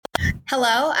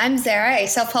Hello, I'm Zara, a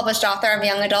self-published author of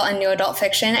young adult and new adult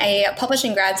fiction, a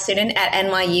publishing grad student at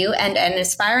NYU, and an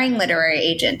aspiring literary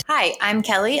agent. Hi, I'm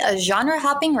Kelly, a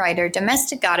genre-hopping writer,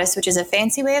 domestic goddess, which is a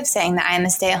fancy way of saying that I am a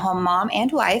stay-at-home mom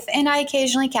and wife, and I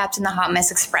occasionally captain the Hot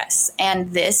Mess Express.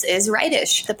 And this is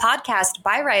Writish, the podcast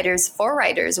by writers for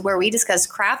writers, where we discuss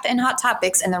craft and hot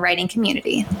topics in the writing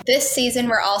community. This season,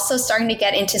 we're also starting to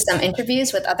get into some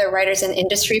interviews with other writers and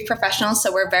industry professionals,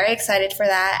 so we're very excited for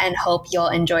that and hope you'll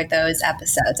enjoy those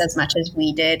episodes as much as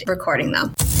we did recording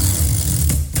them.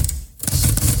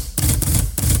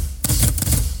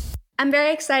 I'm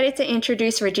very excited to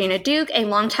introduce Regina Duke, a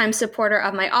longtime supporter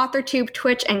of my AuthorTube,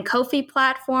 Twitch, and Ko-fi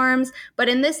platforms. But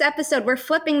in this episode, we're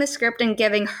flipping the script and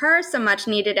giving her some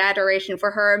much-needed adoration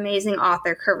for her amazing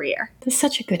author career. That's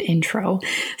such a good intro.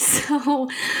 So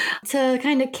to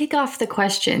kind of kick off the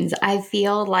questions, I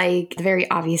feel like the very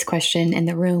obvious question in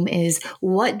the room is,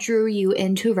 what drew you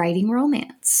into writing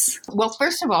romance? Well,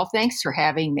 first of all, thanks for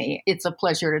having me. It's a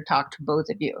pleasure to talk to both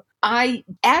of you. I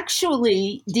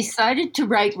actually decided to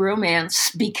write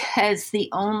romance because the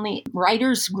only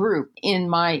writers group in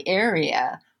my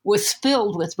area was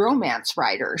filled with romance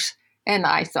writers. And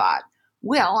I thought,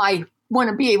 well, I want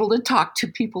to be able to talk to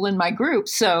people in my group,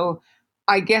 so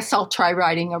I guess I'll try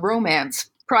writing a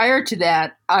romance. Prior to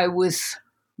that, I was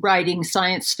writing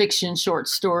science fiction short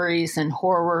stories and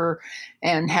horror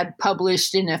and had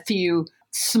published in a few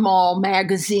small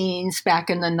magazines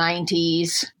back in the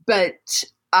 90s. But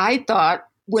I thought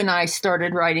when I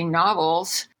started writing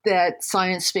novels that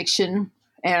science fiction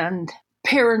and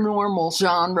paranormal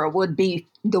genre would be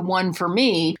the one for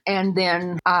me. And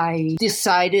then I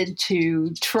decided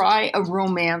to try a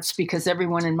romance because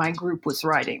everyone in my group was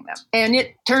writing them. And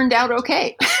it turned out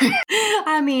okay.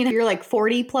 I mean, you're like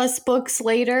 40 plus books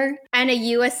later. And a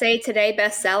USA Today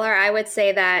bestseller, I would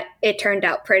say that it turned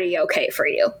out pretty okay for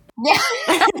you. Yeah.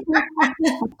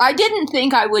 I didn't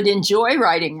think I would enjoy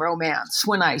writing romance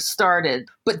when I started,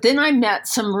 but then I met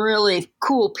some really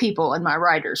cool people in my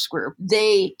writers group.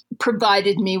 They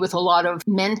provided me with a lot of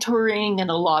mentoring and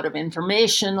a lot of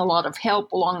information, a lot of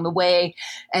help along the way,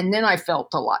 and then I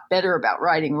felt a lot better about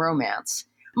writing romance.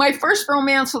 My first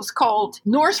romance was called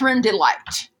Northrend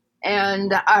Delight.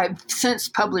 And I've since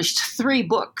published 3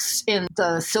 books in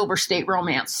the Silver State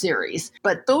Romance series,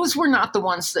 but those were not the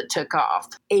ones that took off.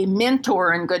 A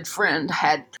mentor and good friend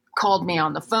had called me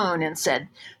on the phone and said,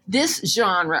 this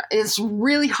genre is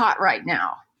really hot right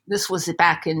now. This was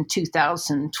back in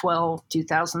 2012,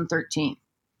 2013.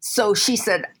 So she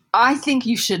said, I think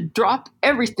you should drop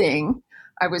everything.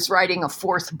 I was writing a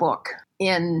 4th book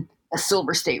in a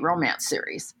Silver State Romance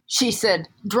series. She said,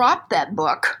 drop that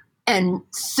book and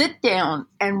sit down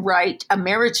and write A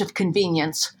Marriage of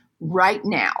Convenience right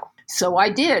now. So I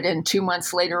did, and 2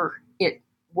 months later, it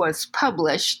was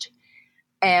published,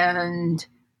 and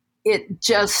it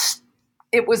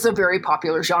was a very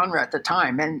popular genre at the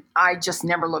time, and I just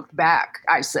never looked back.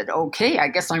 I said, okay, I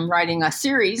guess I'm writing a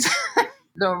series.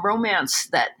 The romance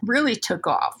that really took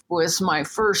off was my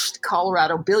first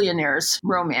Colorado Billionaires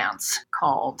romance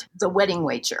called The Wedding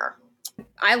Wager.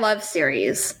 I love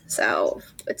series, so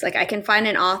it's like I can find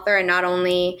an author, and not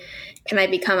only can I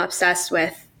become obsessed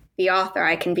with the author,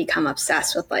 I can become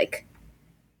obsessed with like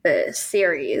the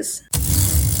series.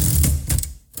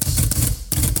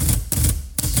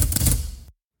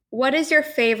 What is your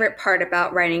favorite part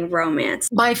about writing romance?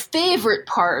 My favorite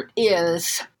part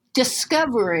is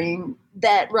discovering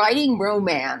that writing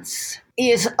romance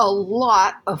is a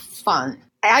lot of fun.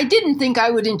 I didn't think I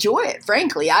would enjoy it,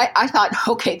 frankly. I thought,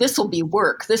 okay, this will be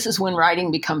work. This is when writing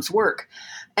becomes work.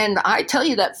 And I tell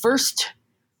you, that first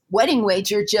Wedding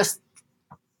Wager just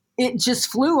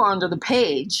flew onto the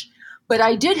page. But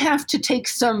I did have to take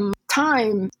some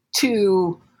time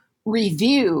to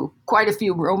review quite a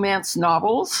few romance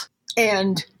novels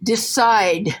and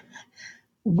decide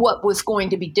what was going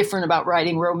to be different about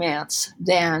writing romance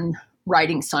than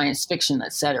writing science fiction,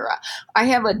 etc. I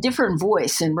have a different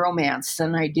voice in romance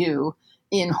than I do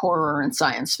in horror and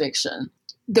science fiction.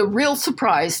 The real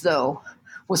surprise, though,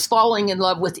 was falling in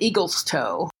love with Eagle's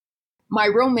Toe. My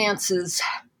romances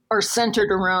are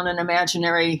centered around an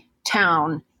imaginary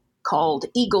town called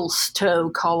Eagle's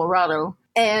Toe, Colorado.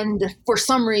 And for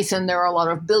some reason, there are a lot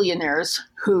of billionaires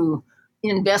who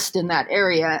invest in that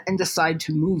area and decide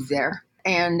to move there.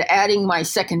 And adding my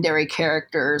secondary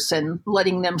characters and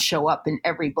letting them show up in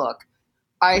every book.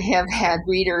 I have had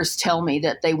readers tell me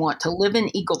that they want to live in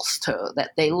Eagle's Toe,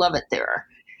 that they love it there.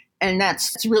 And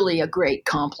that's really a great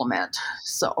compliment.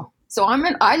 So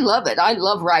I love it. I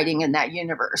love writing in that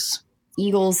universe.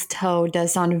 Eagle's Toe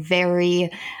does sound very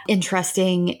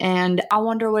interesting, and I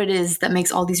wonder what it is that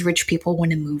makes all these rich people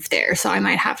want to move there. So I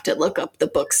might have to look up the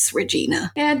books,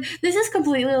 Regina. And this is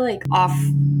completely like off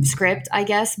script, I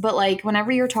guess, but like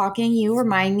whenever you're talking, you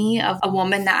remind me of a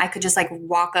woman that I could just like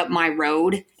walk up my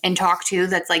road and talk to,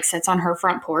 that's like sits on her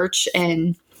front porch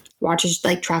and watches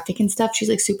like traffic and stuff. She's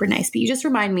like super nice, but you just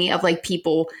remind me of like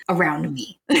people around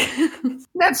me.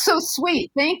 That's so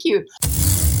sweet. Thank you.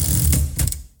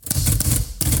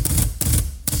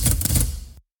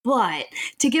 But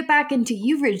to get back into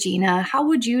you, Regina, how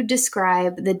would you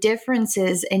describe the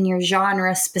differences in your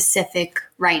genre-specific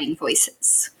writing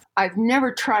voices? I've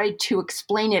never tried to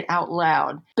explain it out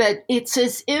loud, but it's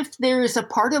as if there is a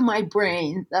part of my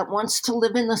brain that wants to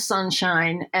live in the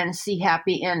sunshine and see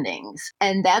happy endings.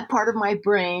 And that part of my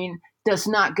brain does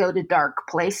not go to dark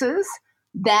places.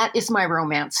 That is my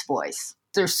romance voice.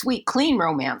 They're sweet, clean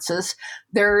romances.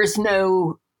 There is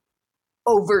no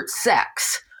overt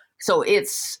sex. So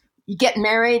it's you get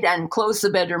married and close the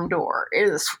bedroom door.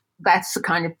 That's the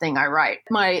kind of thing I write.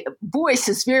 My voice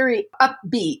is very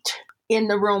upbeat in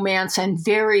the romance and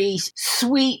very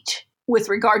sweet with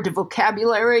regard to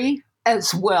vocabulary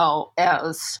as well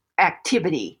as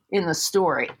activity in the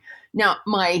story. Now,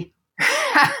 my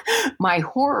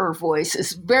horror voice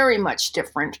is very much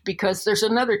different because there's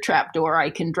another trapdoor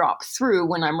I can drop through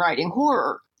when I'm writing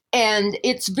horror. And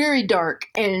it's very dark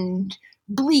and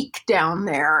bleak down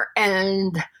there,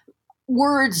 and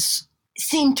words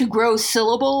seem to grow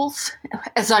syllables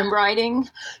as I'm writing,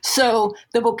 so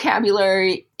the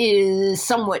vocabulary is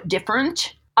somewhat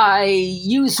different. I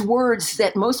use words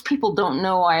that most people don't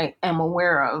know I am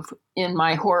aware of in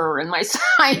my horror and my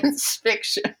science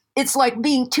fiction. It's like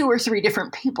being 2 or 3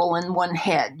 different people in one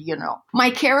head, you know.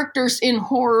 My characters in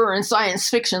horror and science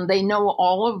fiction, they know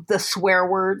all of the swear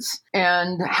words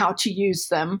and how to use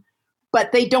them,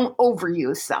 but they don't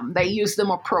overuse them. They use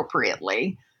them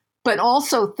appropriately. But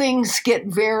also things get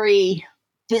very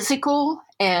physical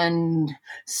and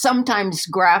sometimes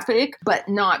graphic, but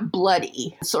not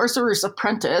bloody. Sorcerer's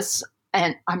Apprentice,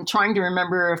 and I'm trying to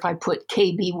remember if I put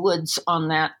K.B. Woods on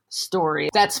that story.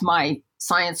 That's my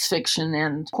science fiction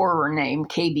and horror name,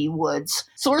 K.B. Woods.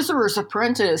 Sorcerer's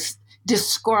Apprentice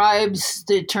describes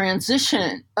the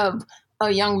transition of a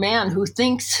young man who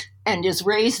thinks and is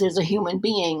raised as a human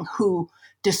being who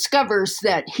discovers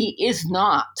that he is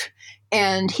not.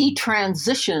 And he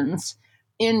transitions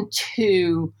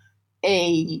into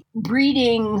a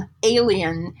breeding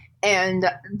alien, and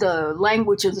the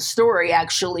language of the story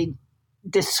actually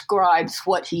describes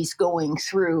what he's going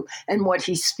through and what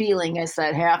he's feeling as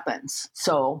that happens.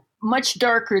 So much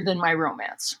darker than my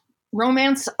romance.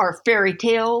 Romance are fairy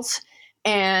tales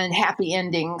and happy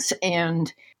endings,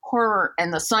 and horror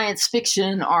and the science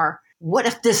fiction are, what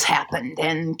if this happened?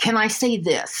 And can I say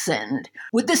this? And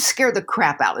would this scare the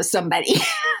crap out of somebody?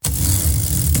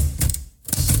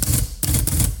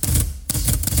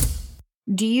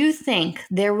 Do you think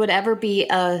there would ever be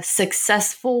a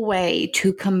successful way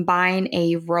to combine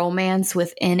a romance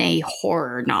within a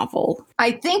horror novel?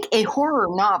 I think a horror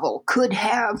novel could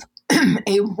have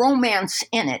a romance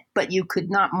in it, but you could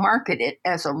not market it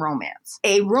as a romance.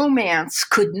 A romance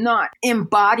could not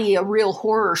embody a real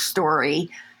horror story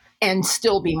and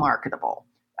still be marketable.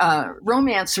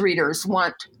 Romance readers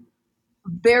want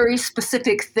very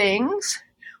specific things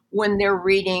when they're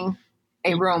reading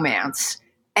a romance.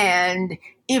 And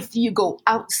if you go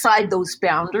outside those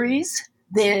boundaries,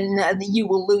 then you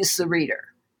will lose the reader.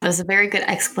 That's a very good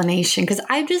explanation, because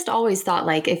I've just always thought,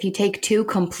 like, if you take 2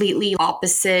 completely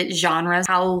opposite genres,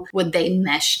 how would they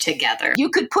mesh together? You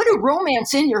could put a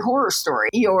romance in your horror story.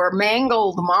 Your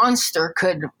mangled monster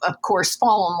could, of course,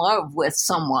 fall in love with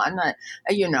someone.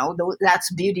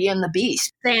 That's Beauty and the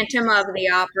Beast. Phantom of the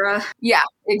Opera. Yeah,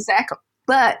 exactly.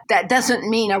 But that doesn't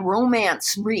mean a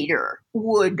romance reader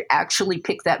would actually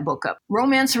pick that book up.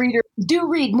 Romance readers do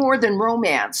read more than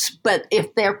romance, but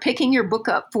if they're picking your book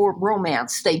up for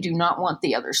romance, they do not want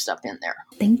the other stuff in there.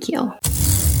 Thank you.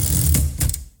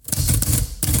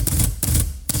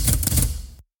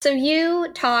 So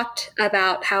you talked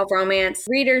about how romance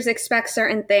readers expect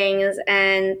certain things,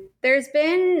 and there's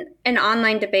been an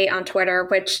online debate on Twitter,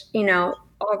 which,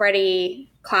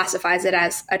 already classifies it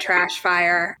as a trash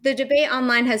fire. The debate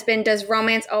online has been, does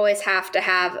romance always have to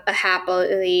have a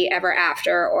happily ever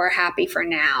after or happy for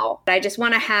now? I just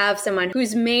want to have someone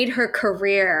who's made her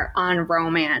career on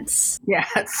romance.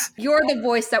 Yes. You're the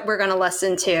voice that we're going to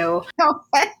listen to.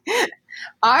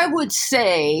 I would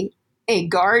say a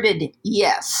guarded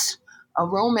yes. A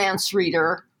romance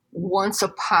reader wants a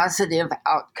positive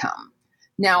outcome.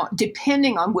 Now,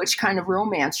 depending on which kind of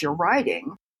romance you're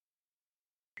writing,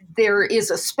 there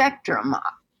is a spectrum.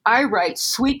 I write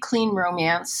sweet, clean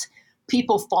romance.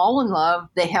 People fall in love.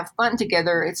 They have fun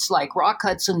together. It's like Rock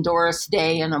Hudson, Doris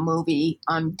Day in a movie.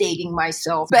 I'm dating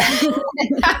myself.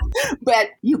 But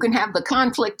you can have the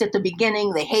conflict at the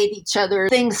beginning. They hate each other.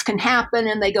 Things can happen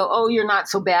and they go, oh, you're not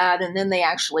so bad. And then they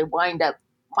actually wind up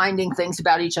finding things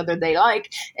about each other they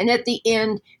like. And at the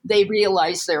end, they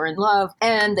realize they're in love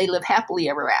and they live happily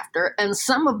ever after. And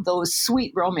some of those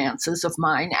sweet romances of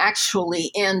mine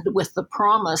actually end with the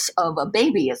promise of a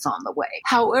baby is on the way.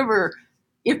 However,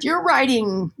 if you're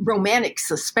writing romantic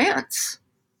suspense,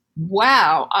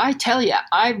 wow, I tell you,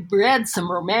 I've read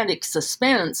some romantic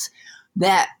suspense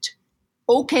that,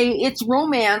 okay, it's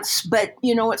romance, but,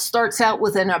 it starts out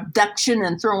with an abduction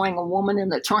and throwing a woman in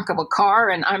the trunk of a car.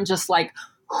 And I'm just like,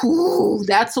 ooh,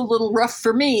 that's a little rough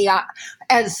for me.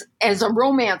 As a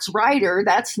romance writer,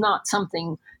 that's not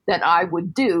something that I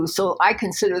would do. So I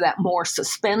consider that more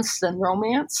suspense than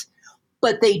romance.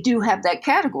 But they do have that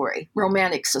category,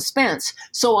 romantic suspense.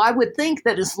 So I would think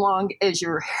that as long as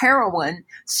your heroine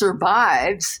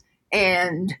survives,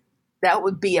 and that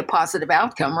would be a positive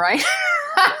outcome, right?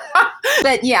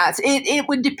 But yes, it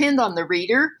would depend on the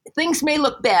reader. Things may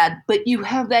look bad, but you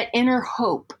have that inner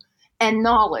hope and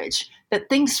knowledge that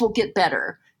things will get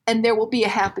better and there will be a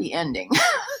happy ending.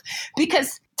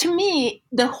 Because to me,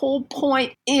 the whole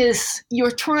point is you're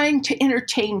trying to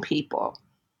entertain people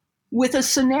with a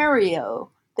scenario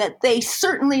that they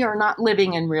certainly are not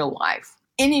living in real life.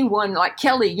 Anyone like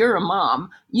Kelly, you're a mom,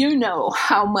 you know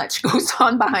how much goes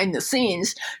on behind the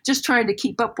scenes, just trying to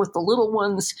keep up with the little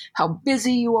ones, how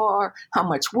busy you are, how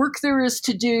much work there is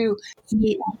to do.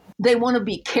 They want to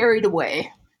be carried away.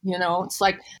 It's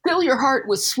like, fill your heart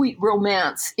with sweet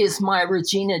romance is my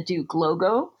Regina Duke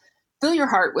logo. Fill your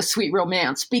heart with sweet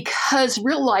romance, because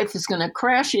real life is going to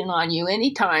crash in on you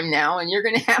anytime now, and you're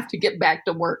going to have to get back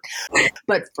to work.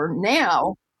 But for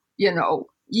now,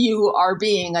 you are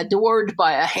being adored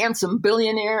by a handsome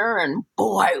billionaire, and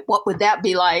boy, what would that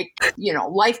be like?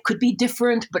 Life could be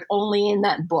different, but only in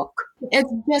that book.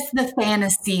 It's just the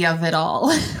fantasy of it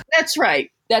all. That's right.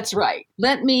 That's right.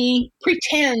 Let me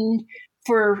pretend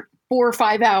for 4 or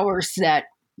 5 hours that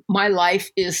my life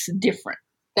is different.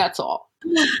 That's all.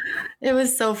 It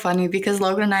was so funny because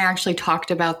Logan and I actually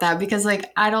talked about that because,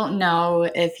 I don't know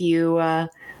if you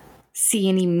see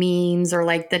any memes or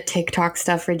the TikTok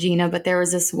stuff, Regina, but there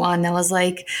was this one that was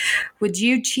like, would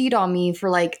you cheat on me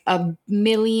for $1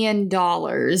 million?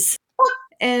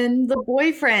 And the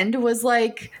boyfriend was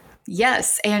like,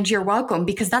 yes, and you're welcome,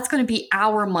 because that's going to be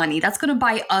our money. That's going to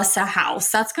buy us a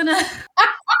house. That's going to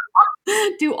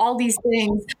do all these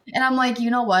things. And I'm like,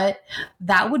 you know what?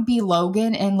 That would be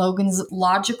Logan and Logan's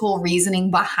logical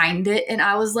reasoning behind it. And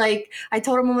I was like, I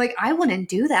told him, I'm like, I wouldn't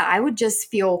do that. I would just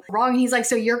feel wrong. And he's like,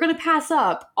 so you're going to pass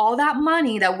up all that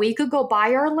money that we could go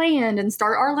buy our land and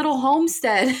start our little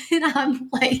homestead? And I'm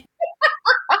like,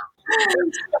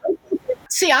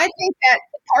 see, I think that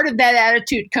part of that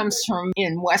attitude comes from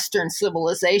in Western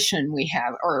civilization we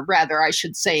have, or rather, I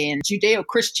should say in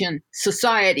Judeo-Christian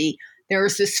society,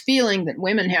 there's this feeling that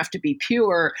women have to be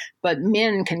pure, but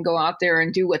men can go out there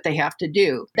and do what they have to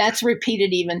do. That's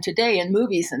repeated even today in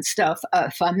movies and stuff.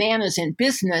 If a man is in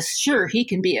business, sure, he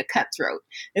can be a cutthroat.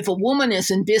 If a woman is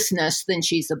in business, then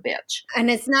she's a bitch. And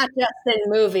it's not just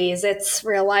in movies, it's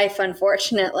real life,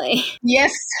 unfortunately.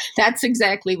 Yes, that's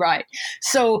exactly right.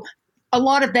 So a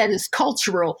lot of that is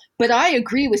cultural, but I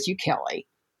agree with you, Kelly.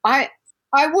 I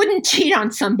wouldn't cheat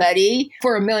on somebody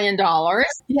for $1 million.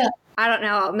 Yeah. I don't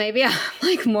know. Maybe I'm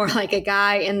more like a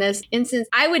guy in this instance.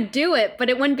 I would do it, but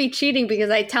it wouldn't be cheating because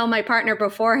I tell my partner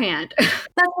beforehand.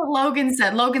 That's what Logan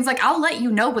said. Logan's like, I'll let you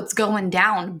know what's going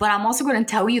down, but I'm also going to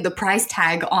tell you the price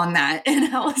tag on that.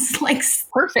 And I was like,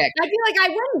 perfect. I feel like I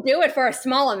wouldn't do it for a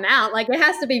small amount. It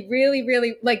has to be really,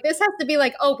 really, this has to be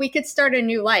oh, we could start a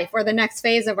new life or the next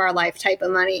phase of our life type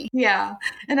of money. Yeah.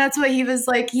 And that's what he was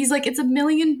like. He's like, it's $1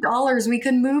 million. We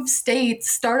could move states,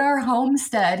 start our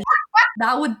homestead.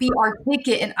 That would be our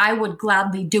ticket, and I would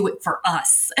gladly do it for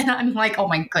us. And I'm like, oh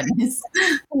my goodness.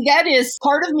 That is,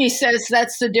 part of me says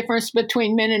that's the difference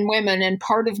between men and women, and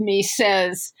part of me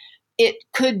says it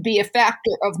could be a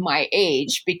factor of my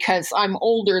age because I'm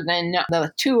older than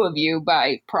the two of you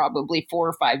by probably 4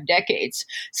 or 5 decades.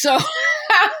 So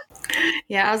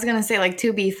yeah, I was going to say,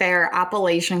 to be fair,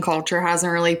 Appalachian culture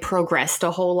hasn't really progressed a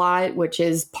whole lot, which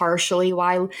is partially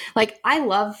why, I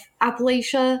love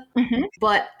Appalachia,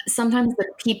 but sometimes the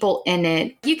people in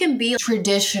it, you can be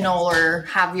traditional or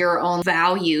have your own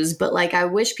values, but I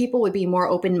wish people would be more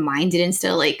open-minded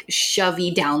instead of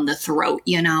shovey down the throat,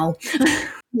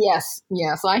 Yes,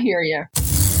 I hear you.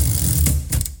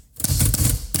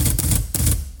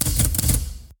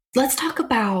 Let's talk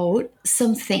about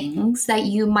some things that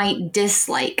you might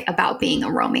dislike about being a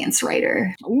romance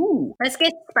writer. Ooh. Let's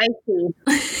get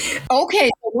spicy. Okay,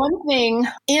 so one thing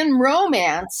in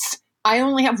romance, I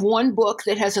only have one book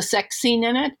that has a sex scene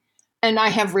in it, and I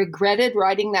have regretted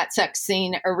writing that sex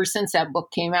scene ever since that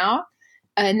book came out.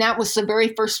 And that was the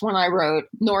very first one I wrote,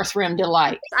 North Rim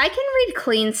Delight. I can read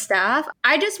clean stuff.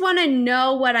 I just want to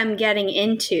know what I'm getting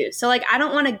into. So, like, I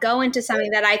don't want to go into something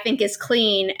that I think is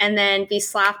clean and then be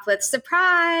slapped with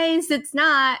surprise. It's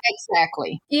not.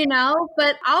 Exactly. You know,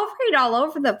 but I'll read all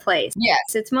over the place.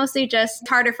 Yes. It's mostly just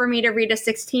harder for me to read a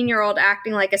 16-year-old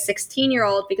acting like a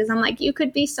 16-year-old because I'm like, you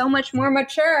could be so much more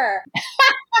mature.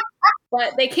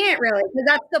 But they can't really, because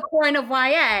that's the point of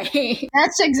YA.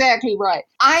 That's exactly right.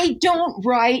 I don't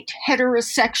write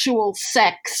heterosexual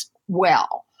sex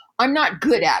well. I'm not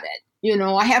good at it. You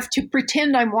know, I have to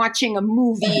pretend I'm watching a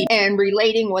movie and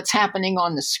relating what's happening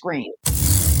on the screen.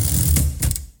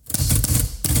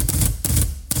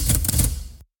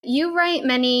 You write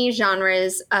many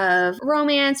genres of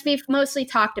romance. We've mostly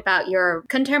talked about your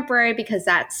contemporary because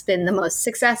that's been the most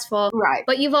successful. Right.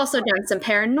 But you've also done some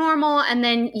paranormal, and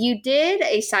then you did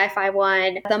a sci-fi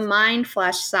one, The Mind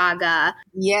Flesh Saga.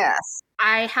 Yes.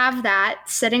 I have that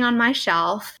sitting on my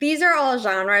shelf. These are all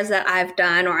genres that I've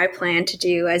done or I plan to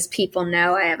do. As people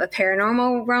know, I have a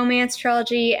paranormal romance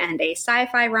trilogy and a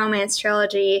sci-fi romance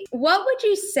trilogy. What would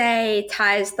you say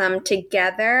ties them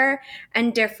together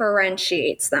and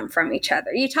differentiates them from each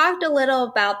other? You talked a little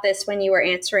about this when you were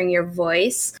answering your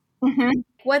voice. Mm-hmm.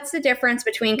 What's the difference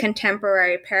between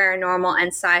contemporary, paranormal, and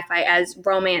sci-fi as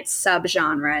romance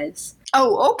subgenres?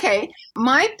 Oh, okay.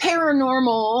 My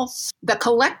paranormals, the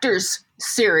Collectors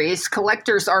series,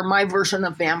 Collectors are my version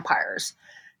of vampires.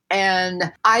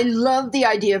 And I love the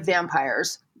idea of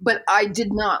vampires, but I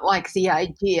did not like the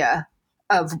idea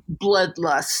of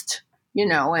bloodlust, you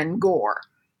know, and gore.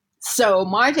 So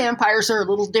my vampires are a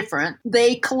little different.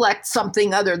 They collect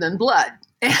something other than blood.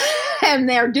 And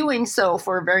they're doing so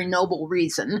for a very noble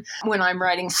reason. When I'm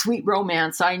writing sweet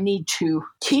romance, I need to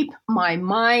keep my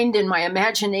mind and my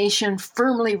imagination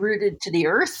firmly rooted to the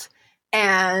earth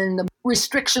and the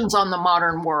restrictions on the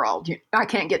modern world. I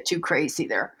can't get too crazy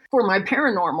there. For my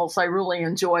paranormals, I really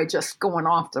enjoy just going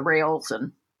off the rails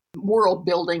and world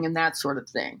building and that sort of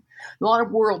thing. A lot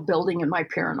of world building in my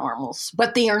paranormals,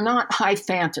 but they are not high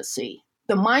fantasy.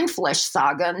 The Mind Flesh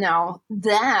Saga, now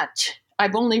that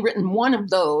I've only written one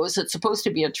of those. It's supposed to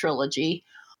be a trilogy.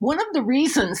 One of the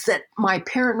reasons that my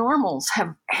paranormals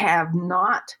have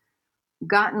not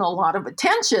gotten a lot of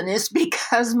attention is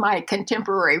because my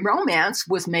contemporary romance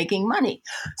was making money.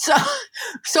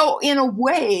 So in a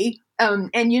way,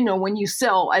 and you know, when you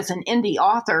sell as an indie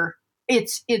author,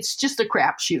 it's just a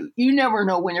crapshoot. You never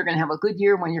know when you're going to have a good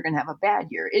year, when you're going to have a bad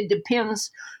year. It depends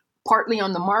partly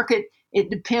on the market. It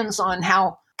depends on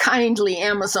how kindly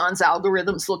Amazon's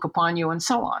algorithms look upon you and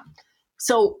so on.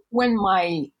 So when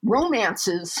my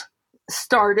romances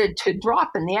started to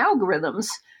drop in the algorithms,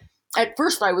 at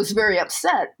first I was very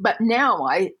upset, but now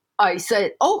I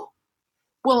said, oh,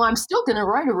 well, I'm still going to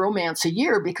write a romance a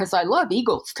year because I love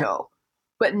Eagle's Toe.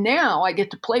 But now I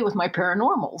get to play with my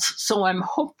paranormals. So I'm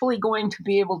hopefully going to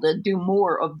be able to do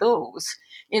more of those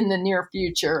in the near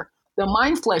future. The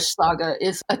Mind Flesh Saga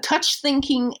is a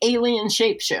touch-thinking alien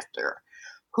shapeshifter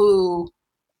who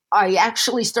I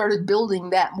actually started building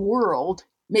that world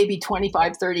maybe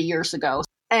 25, 30 years ago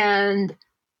and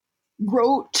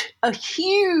wrote a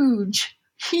huge,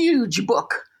 huge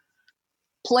book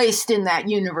placed in that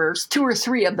universe, 2 or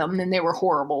 3 of them, and they were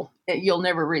horrible. You'll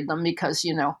never read them because,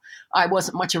 you know, I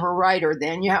wasn't much of a writer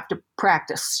then. You have to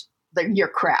practice your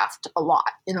craft a lot,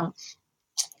 you know.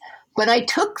 But I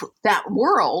took that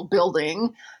world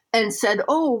building and said,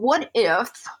 oh, what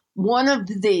if one of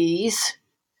these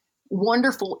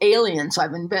wonderful aliens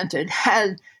I've invented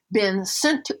had been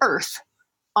sent to Earth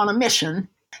on a mission,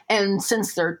 and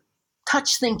since they're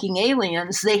touch-thinking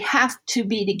aliens, they have to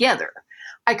be together.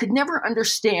 I could never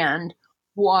understand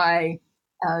why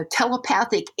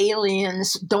telepathic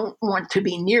aliens don't want to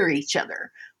be near each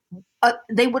other.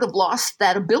 They would have lost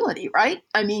that ability, right?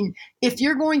 I mean, if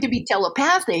you're going to be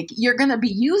telepathic, you're going to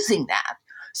be using that.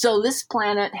 So this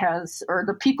planet has, or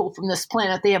the people from this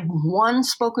planet, they have one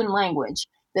spoken language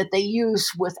that they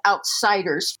use with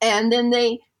outsiders. And then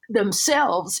they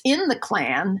themselves in the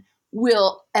clan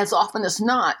will, as often as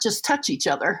not, just touch each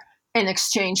other and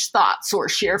exchange thoughts or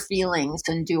share feelings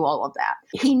and do all of that.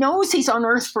 He knows he's on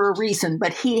Earth for a reason,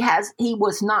 but he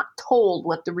was not told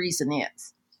what the reason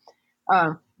is.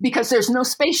 Because there's no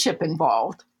spaceship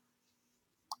involved.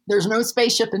 There's no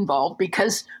spaceship involved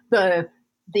because the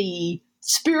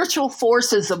spiritual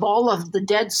forces of all of the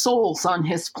dead souls on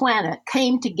his planet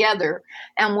came together.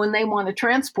 And when they want to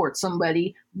transport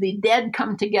somebody, the dead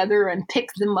come together and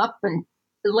pick them up and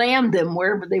land them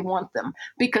wherever they want them,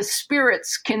 because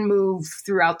spirits can move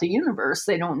throughout the universe.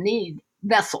 They don't need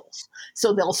vessels.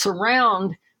 So they'll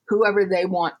surround whoever they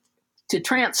want to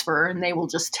transfer, and they will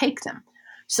just take them.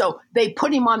 So they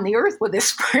put him on the earth with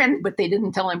his friend, but they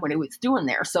didn't tell him what he was doing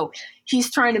there. So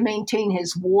he's trying to maintain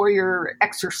his warrior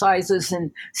exercises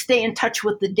and stay in touch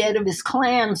with the dead of his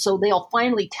clan, so they'll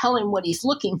finally tell him what he's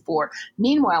looking for.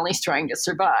 Meanwhile, he's trying to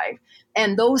survive.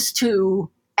 And those two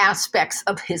aspects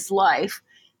of his life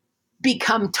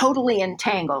become totally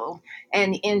entangled.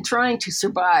 And in trying to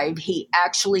survive, he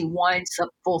actually winds up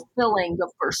fulfilling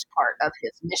the first part of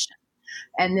his mission.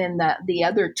 And then the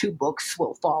other two books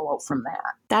will follow from that.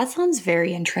 That sounds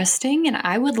very interesting. And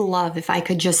I would love if I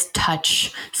could just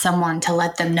touch someone to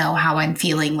let them know how I'm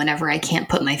feeling whenever I can't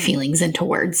put my feelings into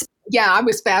words. Yeah, I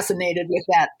was fascinated with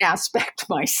that aspect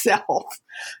myself.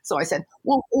 So I said,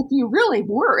 well, if you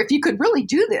could really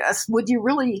do this,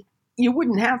 you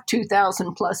wouldn't have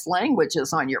 2,000 plus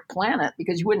languages on your planet,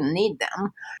 because you wouldn't need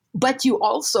them. But you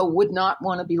also would not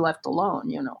want to be left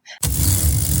alone,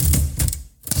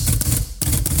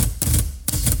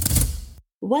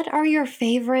 What are your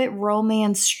favorite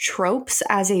romance tropes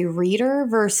as a reader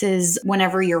versus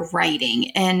whenever you're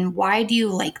writing? And why do you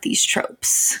like these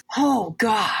tropes? Oh,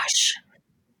 gosh.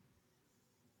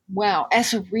 Wow.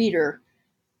 As a reader,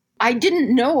 I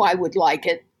didn't know I would like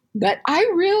it, but I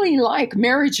really like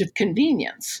marriage of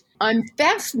convenience. I'm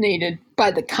fascinated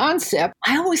by the concept.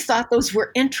 I always thought those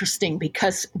were interesting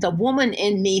because the woman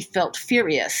in me felt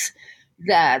furious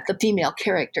that the female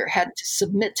character had to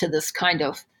submit to this kind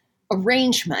of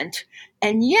arrangement.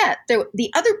 And yet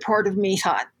the other part of me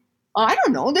thought, I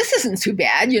don't know, this isn't too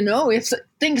bad. If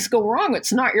things go wrong,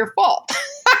 it's not your fault.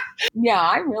 Yeah,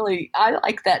 I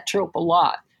like that trope a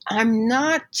lot. I'm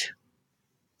not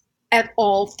at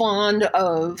all fond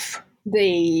of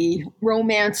the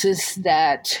romances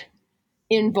that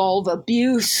involve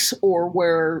abuse, or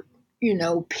where,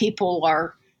 people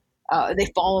are,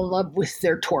 they fall in love with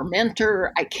their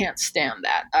tormentor. I can't stand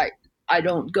that. I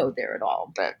don't go there at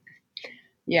all, but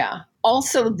yeah.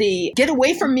 Also, the get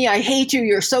away from me, I hate you,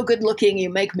 you're so good looking, you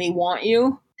make me want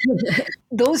you.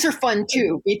 Those are fun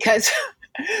too, because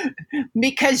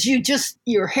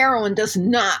your heroine does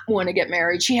not want to get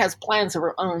married. She has plans of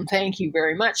her own. Thank you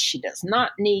very much. She does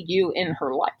not need you in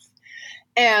her life.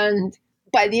 And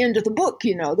by the end of the book,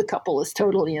 the couple is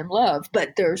totally in love,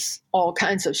 but there's all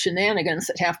kinds of shenanigans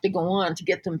that have to go on to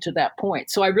get them to that point.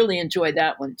 So I really enjoyed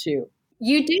that one too.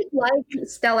 You did like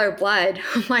Stellar Blood,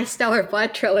 my Stellar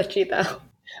Blood trilogy, though.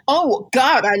 Oh,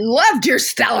 God, I loved your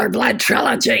Stellar Blood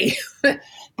trilogy.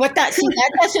 But that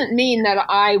doesn't mean that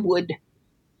I would.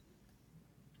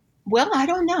 Well, I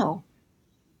don't know.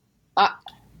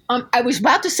 I was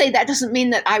about to say that doesn't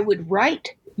mean that I would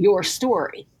write your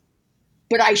story,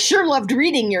 but I sure loved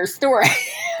reading your story.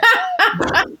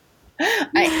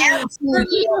 For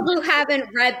people who haven't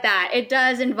read that, it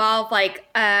does involve like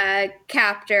a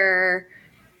captive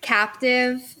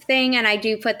thing, and I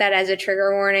do put that as a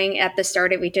trigger warning at the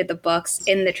start if we did the books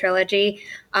in the trilogy.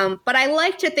 But I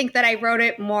like to think that I wrote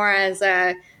it more as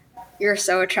a "you're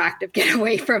so attractive, get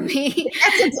away from me"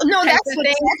 that's exactly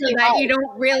so that you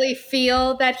don't really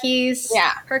feel that he's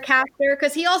her captor,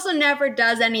 because he also never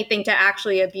does anything to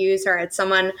actually abuse her. It's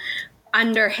someone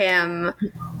under him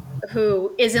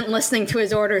who isn't listening to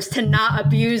his orders to not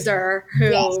abuse her who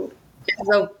is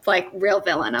the real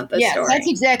villain of the story. That's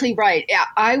exactly right. Yeah,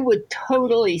 I would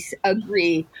totally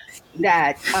agree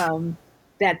that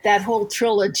that whole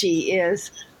trilogy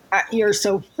is you're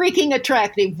so freaking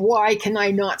attractive. Why can I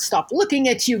not stop looking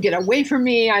at you? Get away from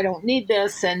me. I don't need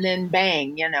this. And then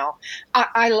bang,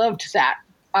 I loved that.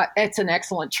 It's an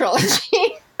excellent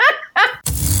trilogy.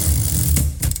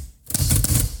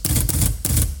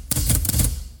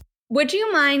 Would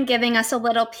you mind giving us a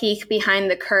little peek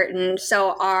behind the curtain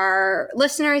so our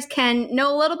listeners can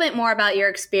know a little bit more about your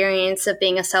experience of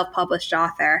being a self-published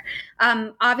author?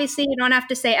 Obviously, you don't have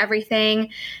to say everything.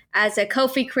 As a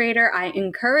Ko-fi creator, I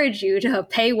encourage you to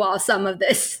paywall some of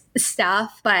this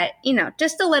stuff, but,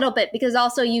 just a little bit, because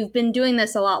also you've been doing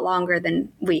this a lot longer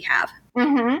than we have.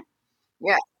 Mm-hmm.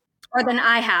 Yeah. Or than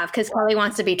I have, because Kelly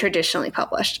wants to be traditionally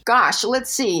published. Gosh,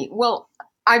 let's see. Well,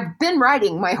 I've been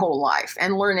writing my whole life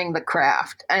and learning the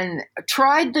craft, and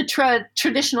tried the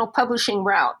traditional publishing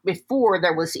route before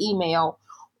there was email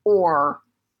or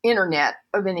internet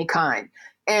of any kind.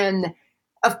 And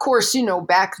of course,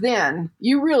 back then,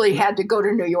 you really had to go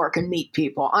to New York and meet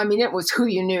people. I mean, it was who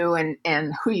you knew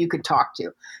and who you could talk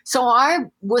to. So I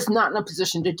was not in a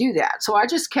position to do that. So I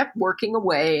just kept working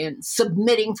away and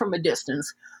submitting from a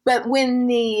distance. But when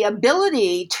the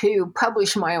ability to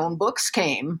publish my own books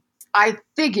came, I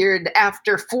figured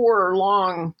after 4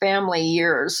 long family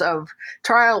years of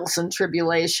trials and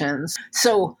tribulations,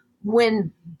 so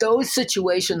when those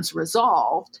situations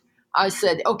resolved, I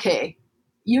said, okay,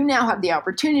 you now have the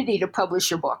opportunity to publish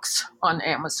your books on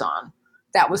Amazon.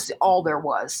 That was all there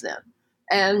was then.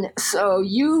 And so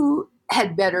you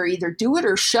had better either do it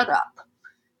or shut up.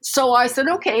 So I said,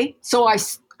 okay. So I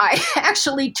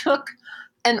actually took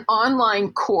an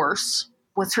online course.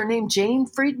 What's her name? Jane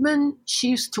Friedman. She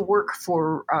used to work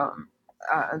for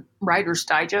Writer's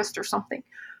Digest or something.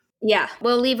 Yeah,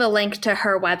 we'll leave a link to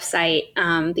her website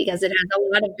because it has a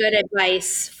lot of good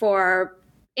advice for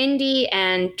indie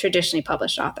and traditionally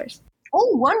published authors.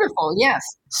 Oh, wonderful. Yes.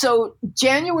 So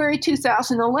January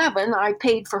 2011, I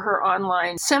paid for her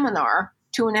online seminar,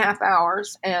 2.5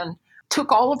 hours, and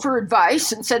took all of her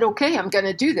advice and said, okay, I'm going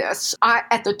to do this.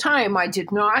 At the time, I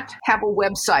did not have a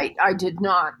website. I did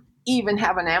not even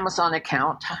have an Amazon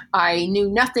account. I knew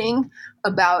nothing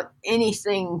about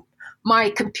anything.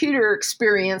 My computer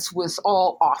experience was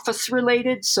all office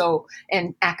related,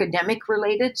 and academic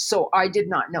related. So I did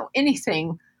not know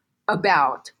anything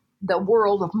about the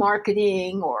world of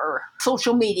marketing or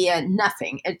social media,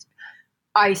 nothing.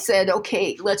 I said,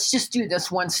 okay, let's just do this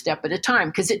one step at a time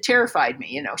because it terrified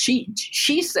me.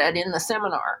 She said in the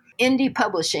seminar, indie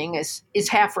publishing is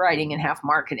half writing and half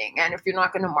marketing. And if you're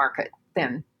not going to market,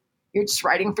 then you're just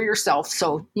writing for yourself.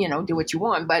 So, do what you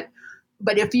want. But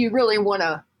if you really want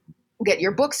to get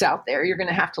your books out there, you're going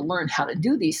to have to learn how to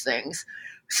do these things.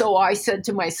 So I said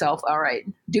to myself, all right,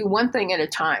 do one thing at a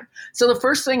time. So the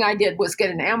first thing I did was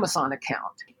get an Amazon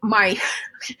account. My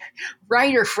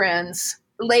writer friends,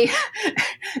 they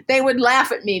would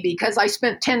laugh at me because I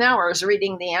spent 10 hours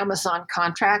reading the Amazon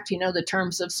contract, the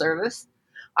terms of service.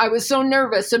 I was so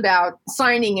nervous about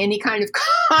signing any kind of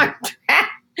contract.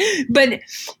 But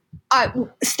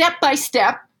step by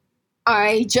step,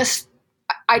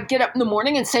 I'd get up in the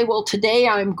morning and say, well, today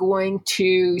I'm going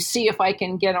to see if I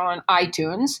can get on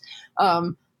iTunes.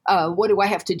 What do I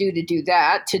have to do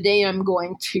that? Today I'm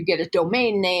going to get a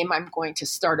domain name. I'm going to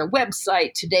start a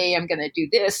website. Today I'm going to do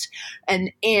this.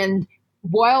 And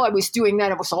while I was doing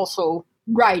that, I was also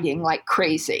writing like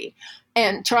crazy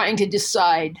and trying to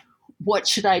decide what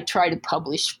should I try to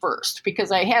publish first,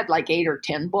 because I had like 8 or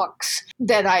 10 books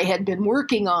that I had been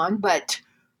working on, but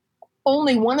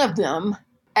only one of them.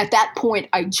 At that point,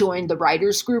 I joined the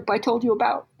writers group I told you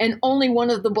about, and only one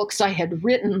of the books I had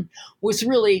written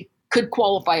could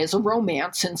qualify as a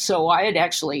romance. And so I had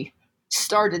actually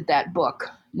started that book,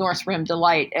 North Rim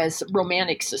Delight, as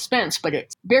romantic suspense, but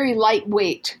it's very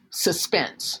lightweight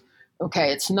suspense.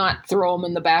 Okay, it's not throw them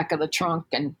in the back of the trunk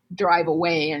and drive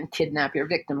away and kidnap your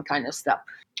victim kind of stuff.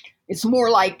 It's more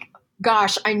like,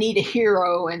 gosh, I need a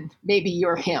hero and maybe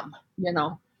you're him,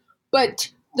 But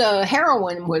the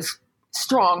heroine was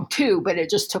strong too, but it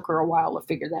just took her a while to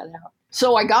figure that out.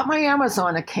 So I got my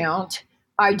Amazon account.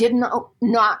 I did not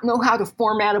know how to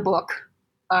format a book.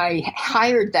 I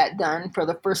hired that done for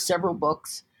the first several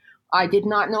books. I did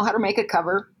not know how to make a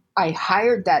cover. I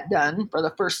hired that done for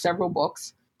the first several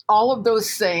books. All of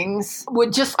those things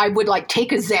I would like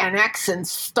take a Xanax and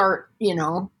start,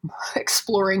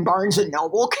 exploring Barnes and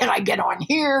Noble. Can I get on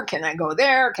here? Can I go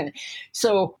there?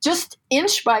 So just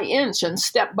inch by inch and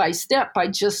step by step, I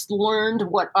just learned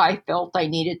what I felt I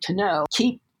needed to know.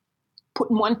 Keep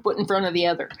putting one foot in front of the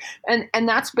other. And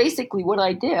that's basically what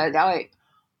I did.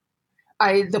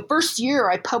 The first year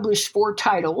I published 4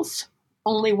 titles.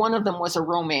 Only one of them was a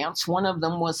romance. One of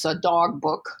them was a dog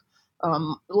book.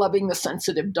 Loving the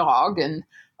Sensitive Dog, and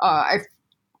I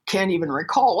can't even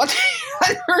recall what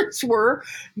the others were,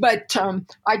 but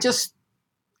I just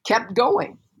kept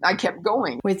going. I kept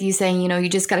going. With you saying, you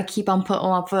just got to keep on putting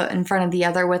one foot in front of the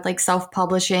other with like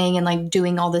self-publishing and like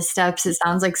doing all the steps. It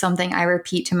sounds like something I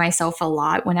repeat to myself a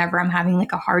lot whenever I'm having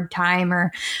like a hard time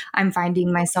or I'm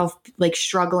finding myself like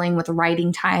struggling with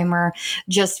writing time or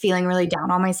just feeling really down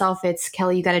on myself. It's,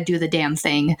 Kelly, you got to do the damn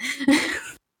thing.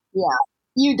 Yeah.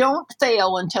 You don't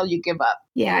fail until you give up.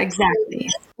 Yeah, exactly.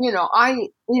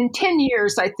 In 10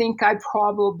 years, I think I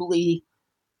probably,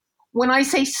 when I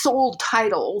say sold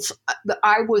titles,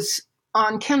 I was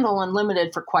on Kindle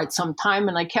Unlimited for quite some time,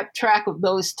 and I kept track of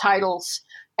those titles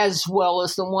as well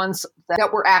as the ones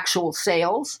that were actual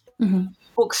sales,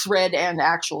 books read and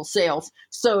actual sales.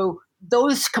 So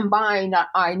those combined,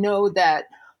 I know that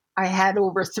I had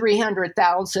over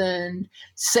 300,000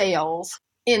 sales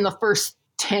in the first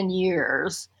 10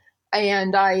 years.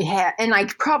 And I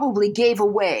probably gave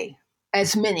away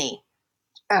as many,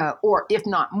 or if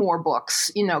not more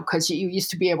books, because you used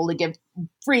to be able to give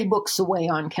free books away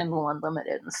on Kindle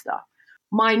Unlimited and stuff.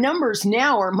 My numbers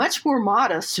now are much more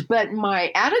modest, but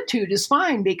my attitude is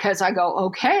fine because I go,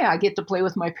 okay, I get to play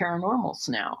with my paranormals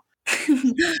now.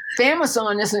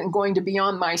 Amazon isn't going to be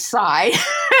on my side.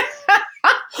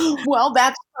 Well,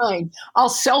 that's fine. I'll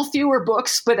sell fewer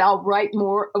books, but I'll write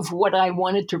more of what I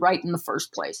wanted to write in the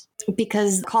first place.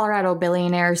 Because Colorado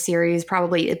Billionaire series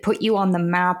probably it put you on the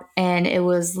map and it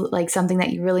was like something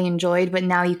that you really enjoyed, but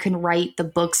now you can write the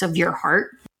books of your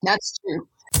heart. That's true.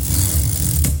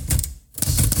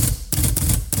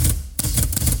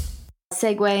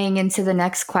 Segueing into the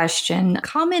next question,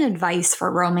 common advice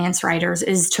for romance writers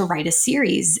is to write a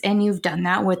series. And you've done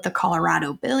that with the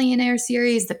Colorado Billionaire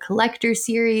series, the Collector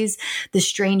series, the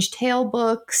Strange Tale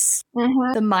books,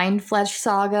 the Mind Flesh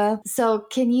saga. So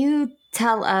can you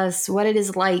tell us what it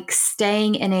is like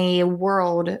staying in a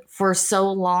world for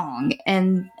so long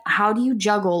and how do you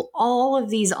juggle all of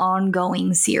these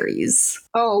ongoing series?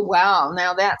 Oh, wow.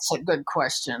 Now that's a good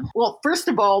question. Well, first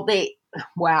of all,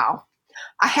 wow.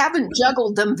 I haven't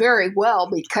juggled them very well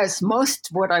because most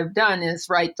of what I've done is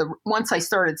once I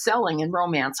started selling in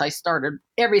romance,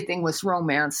 everything was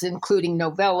romance, including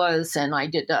novellas. And I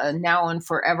did a Now and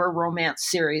Forever romance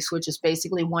series, which is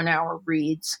basically 1 hour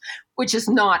reads, which is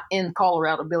not in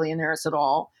Colorado Billionaires at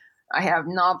all. I have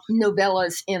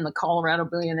novellas in the Colorado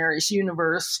Billionaires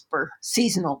universe for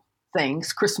seasonal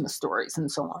things, Christmas stories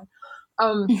and so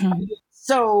on.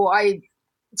 So I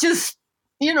just,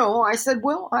 I said,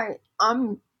 well,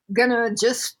 I'm going to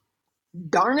just,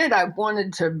 darn it, I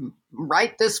wanted to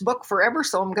write this book forever,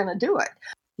 so I'm going to do it.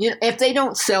 If they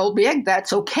don't sell big,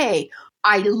 that's okay.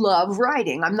 I love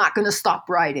writing. I'm not going to stop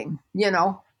writing,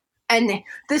 And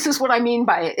this is what I mean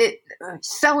by it.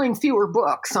 Selling fewer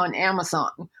books on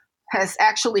Amazon has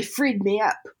actually freed me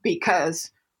up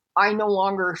because I no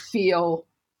longer feel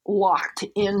locked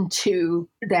into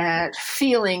that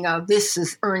feeling of this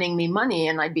is earning me money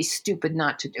and I'd be stupid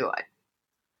not to do it.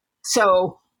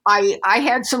 So I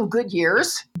had some good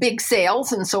years, big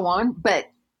sales and so on, but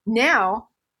now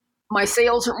my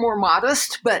sales are more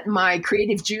modest, but my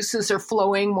creative juices are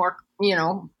flowing more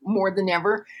than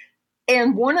ever.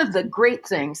 And one of the great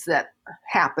things that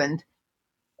happened,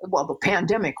 well, the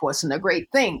pandemic wasn't a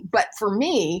great thing, but for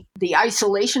me, the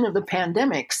isolation of the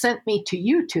pandemic sent me to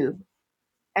YouTube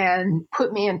and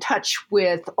put me in touch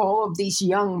with all of these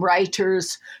young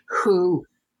writers who,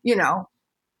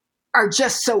 are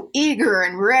just so eager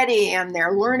and ready and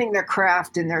they're learning their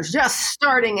craft and they're just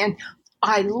starting. And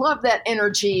I love that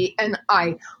energy. And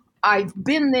I've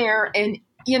been there and,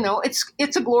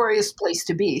 it's a glorious place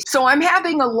to be. So I'm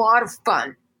having a lot of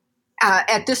fun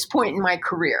at this point in my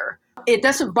career. It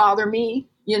doesn't bother me,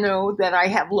 that I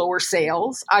have lower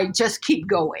sales. I just keep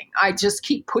going. I just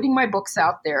keep putting my books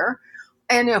out there.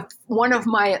 And if one of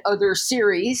my other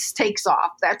series takes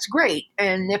off, that's great.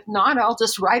 And if not, I'll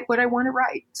just write what I want to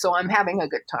write. So I'm having a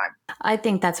good time. I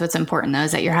think that's what's important, though,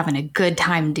 is that you're having a good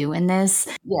time doing this.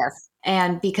 Yes.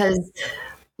 And because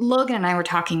Logan and I were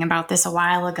talking about this a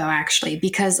while ago, actually,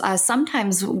 because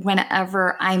sometimes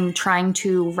whenever I'm trying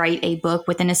to write a book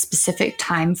within a specific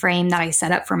time frame that I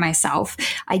set up for myself,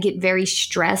 I get very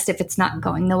stressed if it's not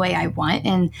going the way I want.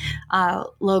 And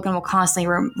Logan will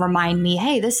constantly remind me,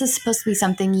 hey, this is supposed to be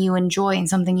something you enjoy and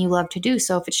something you love to do.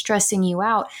 So if it's stressing you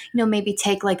out, maybe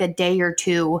take like a day or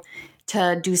two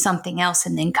to do something else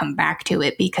and then come back to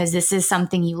it because this is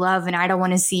something you love and I don't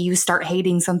want to see you start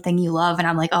hating something you love. And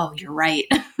I'm like, oh, you're right.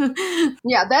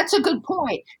 Yeah, that's a good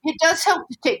point. It does help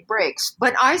to take breaks,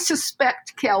 but I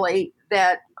suspect, Kelly,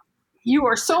 that you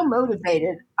are so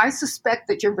motivated. I suspect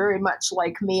that you're very much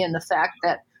like me in the fact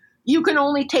that you can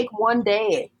only take one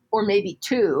day or maybe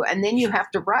two, and then you have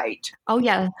to write. Oh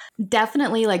yeah,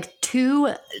 definitely like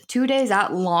two days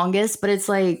at longest, but it's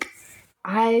like,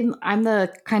 I'm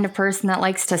the kind of person that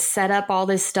likes to set up all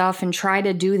this stuff and try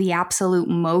to do the absolute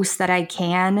most that I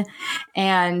can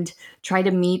and try to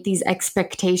meet these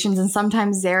expectations. And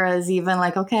sometimes Zara is even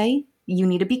like, okay, you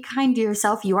need to be kind to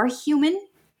yourself. You are human.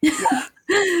 Yeah.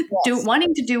 Yes.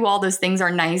 Wanting to do all those things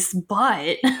are nice,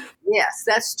 but... Yes,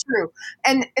 that's true.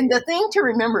 And the thing to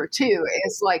remember, too,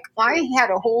 is like I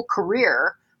had a whole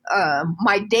career.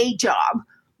 My day job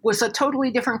was a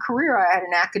totally different career. I had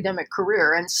an academic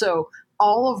career. And so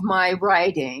all of my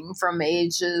writing from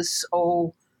ages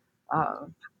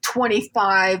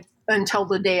 25 until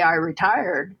the day I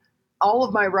retired, all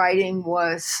of my writing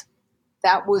was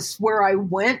where I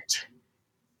went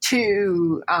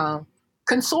to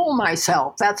console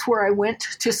myself. That's where I went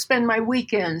to spend my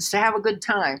weekends, to have a good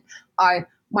time.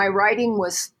 My writing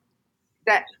was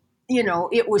that,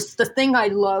 it was the thing I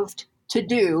loved to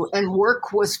do, and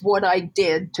work was what I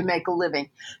did to make a living.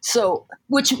 So,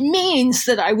 which means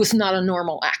that I was not a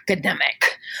normal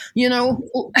academic. A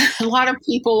lot of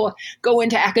people go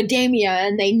into academia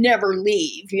and they never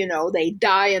leave. They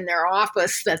die in their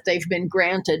office that they've been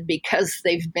granted because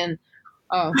they've been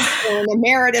an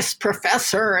emeritus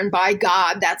professor, and by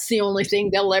God, that's the only thing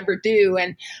they'll ever do.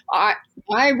 And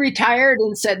I retired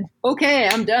and said, okay,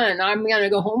 I'm done. I'm going to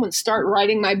go home and start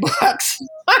writing my books.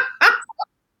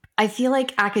 I feel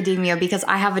like academia, because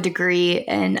I have a degree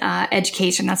in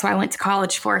education. That's what I went to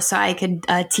college for, so I could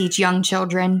teach young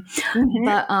children. Mm-hmm.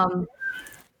 But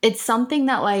it's something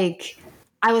that, like,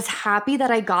 I was happy that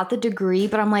I got the degree,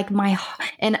 but I'm like,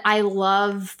 and I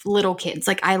love little kids.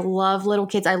 Like, I love little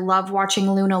kids. I love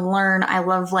watching Luna learn. I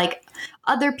love, like,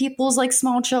 other people's, like,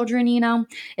 small children,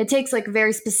 It takes, like,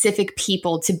 very specific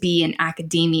people to be in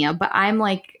academia. But I'm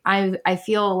like, I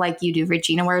feel like you do,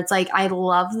 Regina, where it's like, I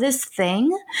love this thing,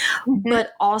 mm-hmm.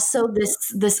 but also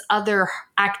this other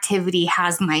activity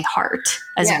has my heart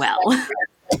as well.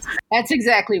 That's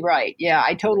exactly right. Yeah,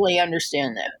 I totally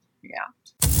understand that. Yeah.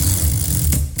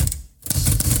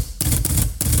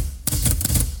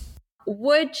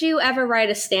 Would you ever write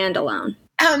a standalone?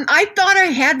 I thought I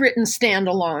had written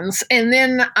standalones. And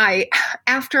then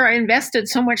after I invested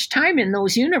so much time in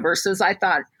those universes, I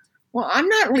thought, well, I'm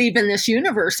not leaving this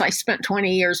universe I spent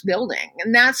 20 years building.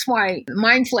 And that's why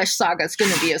Mindflesh Saga is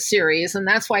going to be a series. And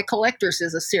that's why Collectors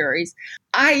is a series.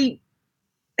 I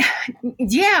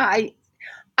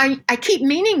keep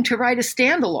meaning to write a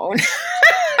standalone.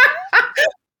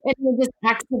 It just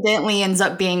accidentally ends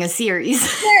up being a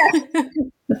series. Yeah.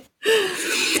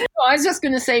 Well, I was just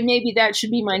going to say maybe that should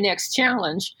be my next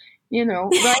challenge, write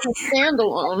a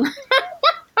standalone.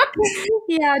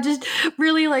 Yeah, just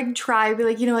really try, be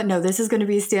like, you know what? No, this is going to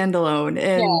be a standalone.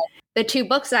 And the 2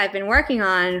 books I've been working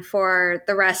on for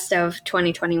the rest of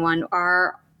 2021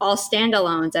 are all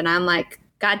standalones. And I'm like,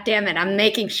 God damn it, I'm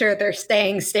making sure they're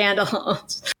staying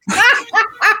standalones.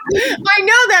 I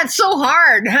know that's so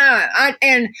hard, huh?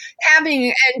 And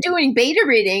doing beta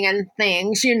reading and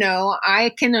things,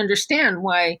 I can understand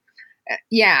why.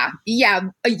 Yeah,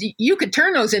 you could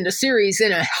turn those into series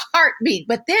in a heartbeat.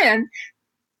 But then,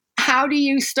 how do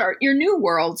you start your new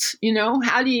worlds?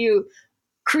 How do you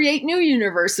create new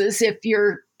universes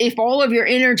if all of your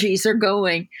energies are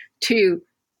going to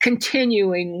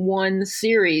continuing one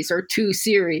series or 2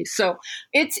 series? So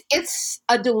it's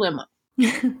a dilemma.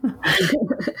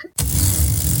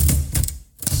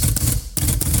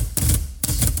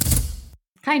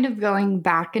 Kind of going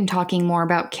back and talking more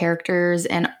about characters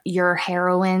and your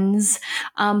heroines,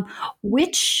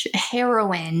 which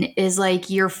heroine is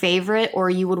your favorite,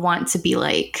 or you would want to be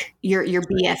your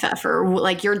BFF,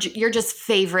 or your just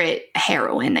favorite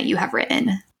heroine that you have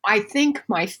written? I think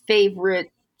my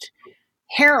favorite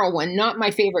heroine, not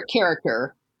my favorite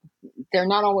character. They're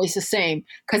not always the same,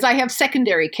 because I have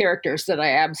secondary characters that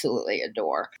I absolutely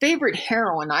adore. Favorite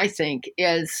heroine, I think,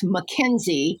 is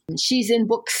Mackenzie. She's in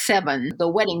book 7, The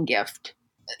Wedding Gift.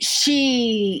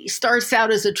 She starts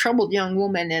out as a troubled young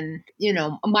woman, and,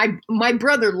 my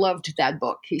brother loved that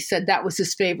book. He said that was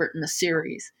his favorite in the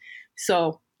series.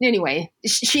 So anyway,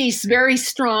 she's very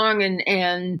strong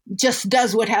and just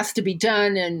does what has to be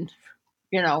done, and,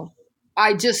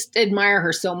 I just admire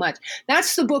her so much.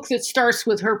 That's the book that starts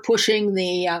with her pushing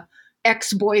the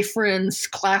ex-boyfriend's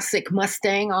classic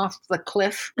Mustang off the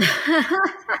cliff.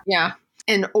 Yeah,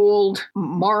 an old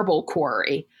marble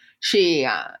quarry. She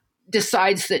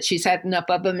decides that she's had enough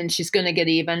of him and she's going to get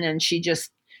even, and she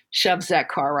just shoves that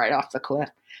car right off the cliff.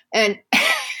 And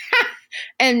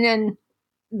and then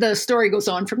the story goes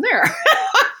on from there.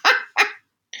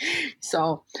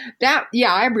 So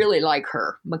I really like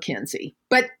her, Mackenzie.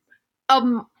 But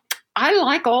I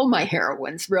like all my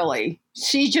heroines, really.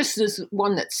 She just is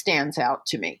one that stands out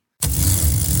to me.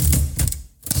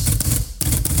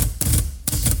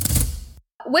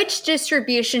 Which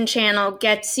distribution channel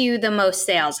gets you the most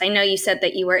sales? I know you said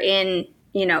that you were in,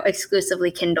 exclusively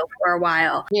Kindle for a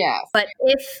while. Yeah. But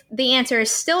if the answer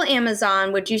is still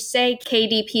Amazon, would you say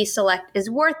KDP Select is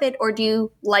worth it, or do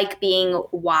you like being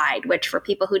wide? Which, for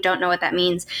people who don't know what that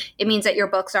means, it means that your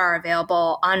books are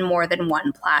available on more than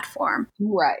one platform.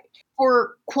 Right.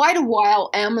 For quite a while,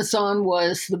 Amazon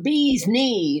was the bee's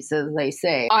knees, as they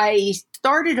say. I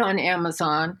started on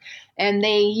Amazon, and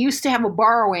they used to have a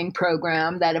borrowing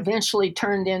program that eventually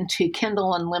turned into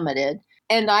Kindle Unlimited.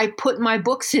 And I put my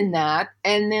books in that.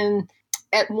 And then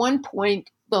at one point,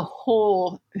 the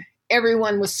whole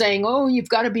everyone was saying, oh, you've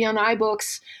got to be on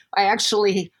iBooks. I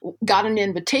actually got an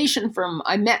invitation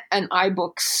I met an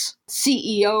iBooks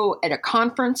CEO at a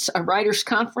conference, a writer's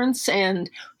conference, and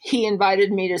he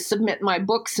invited me to submit my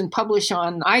books and publish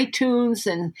on iTunes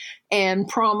and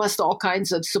promised all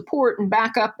kinds of support and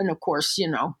backup. And of course,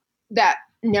 that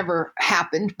never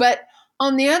happened. But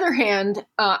on the other hand,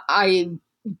 I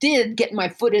did get my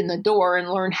foot in the door and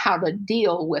learn how to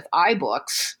deal with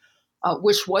iBooks,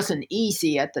 which wasn't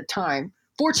easy at the time.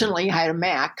 Fortunately, I had a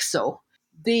Mac, so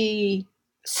the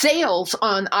sales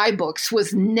on iBooks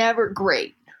was never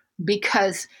great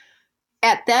because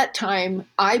at that time,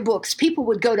 iBooks, people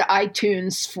would go to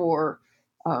iTunes for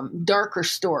darker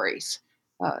stories.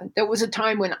 There was a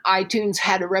time when iTunes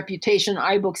had a reputation,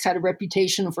 iBooks had a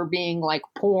reputation for being like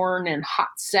porn and hot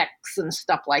sex and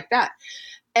stuff like that.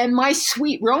 And my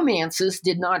sweet romances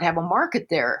did not have a market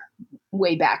there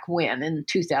way back when in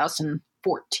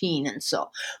 2014 and so.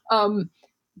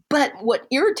 But what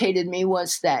irritated me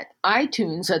was that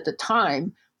iTunes at the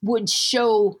time would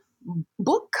show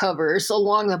book covers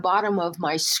along the bottom of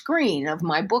my screen, of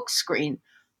my book screen,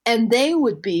 and they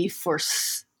would be for,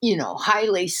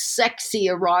 highly sexy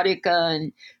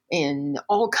erotica and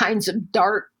all kinds of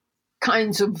dark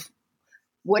kinds of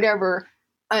whatever.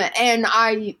 And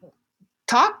I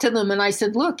talked to them and I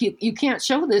said, look, you can't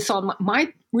show this on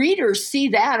my readers see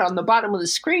that on the bottom of the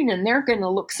screen and they're going to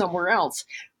look somewhere else.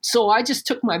 So I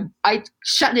just I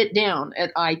shut it down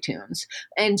at iTunes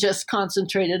and just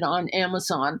concentrated on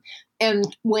Amazon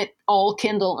and went all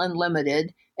Kindle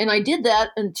Unlimited. And I did that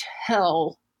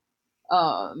until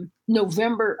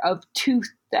November of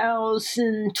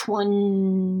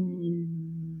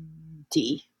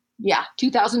 2020. Yeah,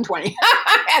 2020.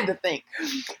 I had to think.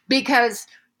 Because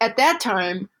at that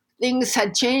time, things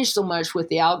had changed so much with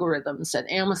the algorithms at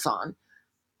Amazon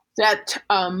that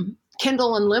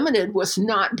Kindle Unlimited was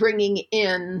not bringing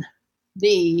in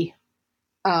the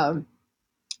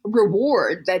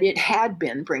reward that it had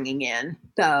been bringing in.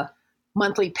 The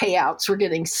monthly payouts were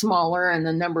getting smaller and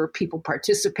the number of people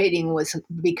participating was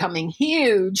becoming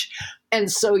huge. And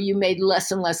so you made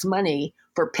less and less money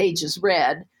for pages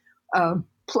read.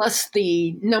 Plus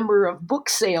the number of book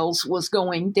sales was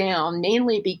going down,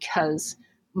 mainly because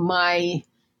my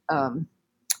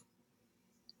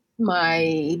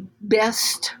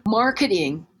best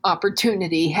marketing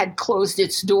opportunity had closed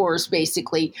its doors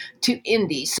basically to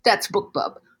indies. That's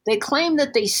BookBub. They claim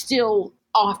that they still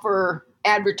offer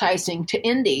advertising to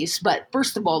indies, but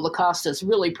first of all, the cost is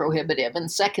really prohibitive.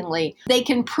 And secondly, they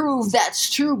can prove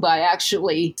that's true by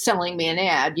actually selling me an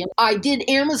ad. I did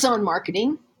Amazon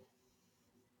marketing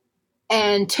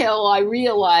until I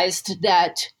realized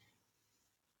that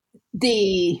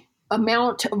the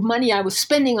amount of money I was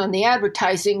spending on the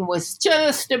advertising was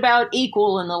just about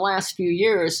equal in the last few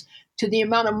years to the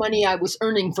amount of money I was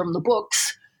earning from the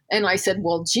books. And I said,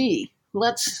 well, gee,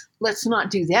 let's not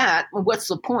do that. What's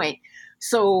the point?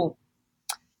 So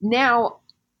now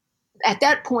at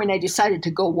that point, I decided to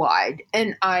go wide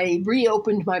and I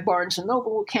reopened my Barnes &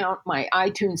 Noble account, my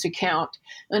iTunes account,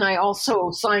 and I also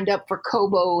signed up for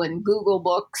Kobo and Google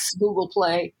Books, Google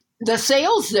Play. The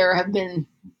sales there have been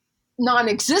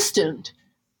non-existent,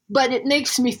 but it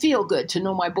makes me feel good to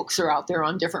know my books are out there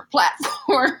on different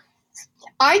platforms.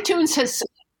 iTunes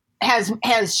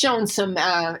has shown some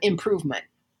improvement,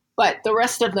 but the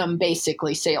rest of them,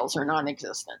 basically, sales are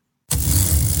non-existent.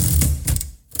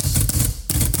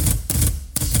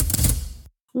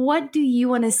 What do you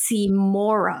want to see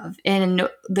more of in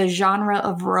the genre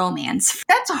of romance?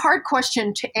 That's a hard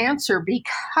question to answer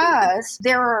because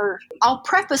I'll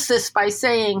preface this by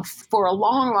saying for a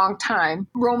long, long time,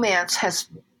 romance has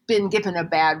been given a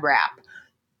bad rap.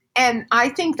 And I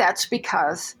think that's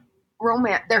because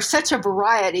there's such a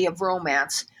variety of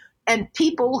romance, and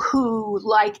people who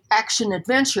like action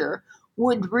adventure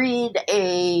would read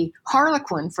a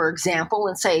Harlequin, for example,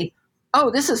 and say, oh,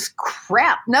 this is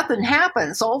crap. Nothing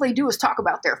happens. All they do is talk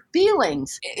about their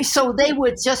feelings. So they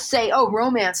would just say, oh,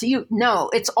 romance. No,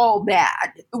 it's all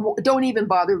bad. Don't even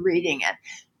bother reading it.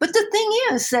 But the thing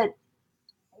is that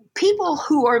people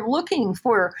who are looking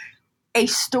for a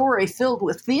story filled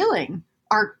with feeling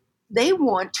they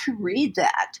want to read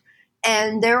that.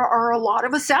 And there are a lot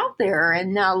of us out there,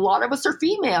 and a lot of us are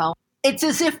female. It's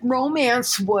as if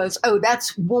romance was, oh,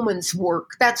 that's woman's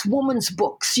work. That's woman's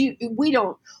books.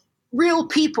 Real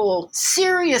people,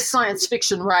 serious science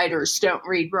fiction writers don't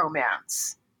read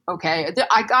romance. Okay,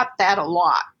 I got that a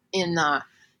lot in the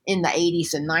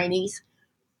 80s and 90s.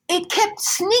 It kept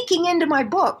sneaking into my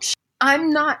books. I'm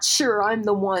not sure I'm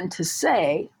the one to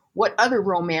say what other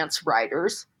romance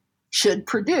writers should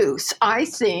produce. I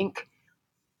think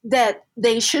that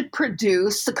they should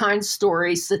produce the kind of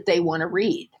stories that they want to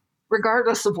read.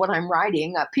 Regardless of what I'm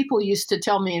writing, people used to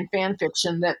tell me in fan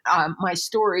fiction that my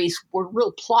stories were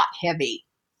real plot heavy.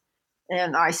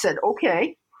 And I said,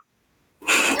 okay.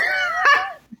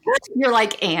 You're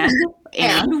like, and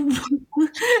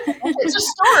it's a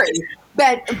story.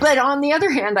 But on the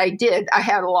other hand, I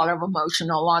had a lot of emotion,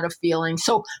 a lot of feeling.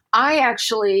 So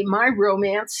my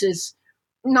romance is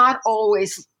not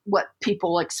always what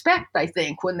people expect, I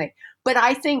think, but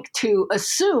I think to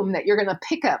assume that you're going to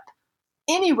pick up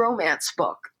any romance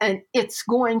book and it's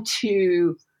going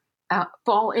to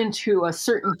fall into a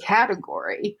certain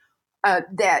category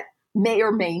that may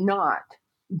or may not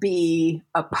be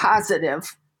a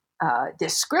positive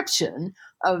description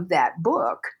of that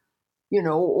book,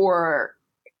 or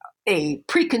a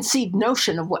preconceived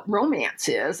notion of what romance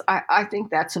is, I think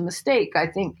that's a mistake. I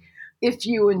think if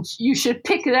you should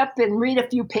pick it up and read a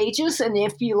few pages, and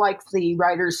if you like the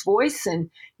writer's voice and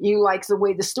you like the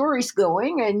way the story's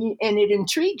going and it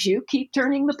intrigues you, keep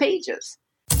turning the pages.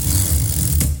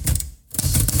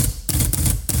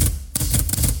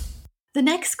 The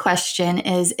next question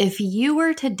is, if you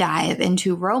were to dive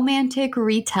into romantic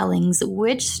retellings,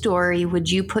 which story would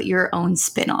you put your own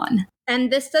spin on? And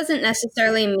this doesn't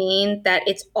necessarily mean that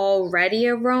it's already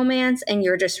a romance and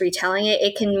you're just retelling it.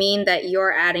 It can mean that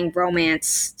you're adding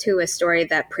romance to a story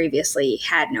that previously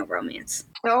had no romance.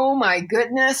 Oh my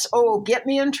goodness. Oh, get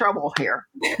me in trouble here.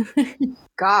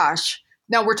 Gosh.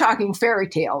 Now we're talking fairy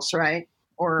tales, right?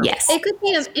 Or yes. It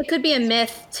could be a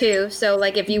myth too. So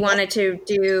like if you wanted to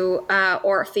do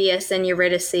Orpheus and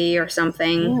Eurydice or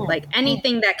something, like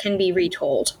anything that can be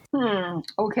retold.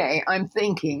 Okay, I'm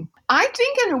thinking. I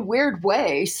think in a weird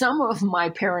way, some of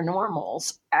my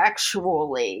paranormals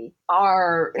actually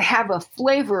have a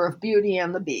flavor of Beauty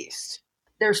and the Beast.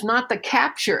 There's not the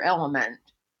capture element,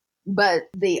 but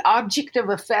the object of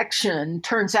affection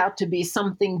turns out to be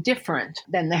something different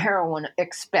than the heroine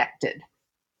expected.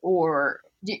 Or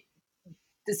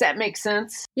does that make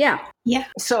sense? Yeah.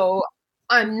 So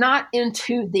I'm not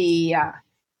into the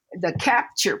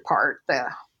capture part,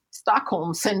 the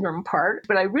Stockholm syndrome part,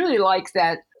 but I really like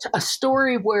that a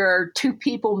story where two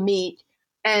people meet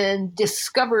and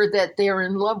discover that they're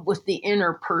in love with the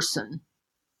inner person.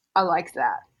 I like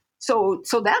that. So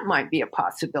that might be a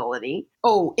possibility.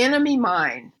 Oh, Enemy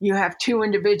Mine. You have two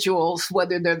individuals,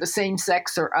 whether they're the same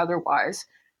sex or otherwise,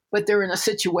 but they're in a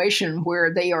situation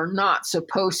where they are not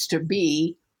supposed to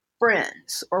be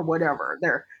friends or whatever.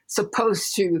 They're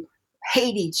supposed to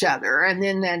hate each other. And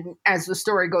then as the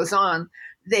story goes on,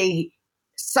 they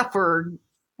suffer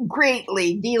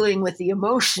greatly dealing with the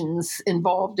emotions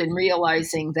involved in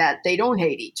realizing that they don't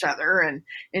hate each other. And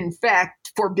in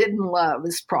fact, forbidden love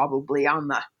is probably on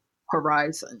the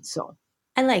horizon. So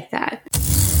I like that.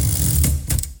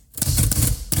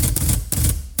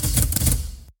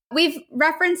 We've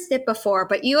referenced it before,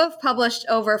 but you have published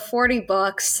over 40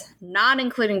 books, not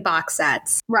including box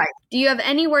sets. Right. Do you have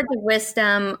any words of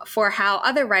wisdom for how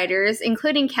other writers,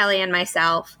 including Kelly and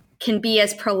myself, can be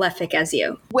as prolific as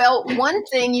you? Well, one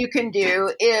thing you can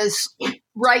do is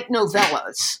write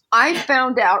novellas. I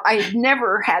found out I've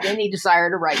never had any desire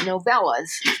to write novellas.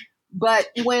 But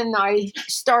when I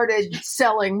started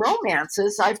selling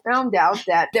romances, I found out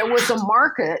that there was a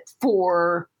market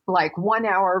for like 1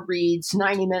 hour reads,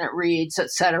 90-minute reads,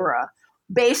 etc.,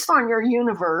 based on your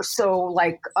universe. So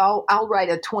like I'll write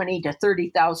a 20 to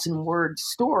 30,000 word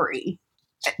story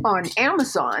on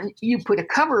Amazon. You put a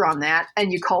cover on that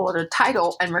and you call it a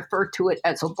title and refer to it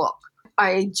as a book.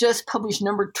 I just published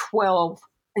number 12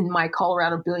 in my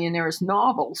Colorado Billionaires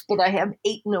novels, but I have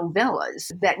 8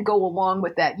 novellas that go along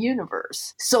with that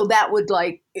universe. So that would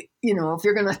if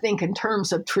you're going to think in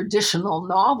terms of traditional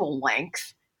novel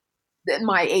length, then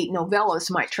my 8 novellas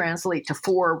might translate to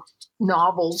 4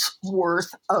 novels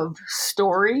worth of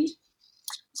story.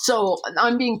 So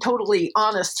I'm being totally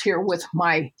honest here with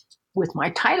my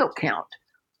title count,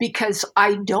 because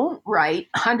I don't write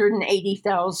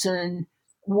 180,000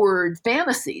 word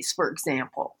fantasies, for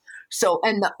example. So,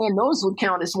 and those would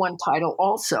count as one title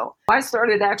also. I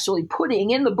started actually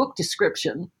putting in the book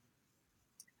description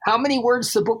how many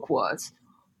words the book was,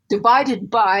 divided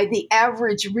by the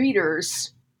average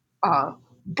reader's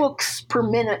books per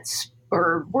minute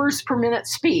or words per minute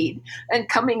speed, and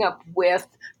coming up with,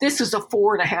 this is a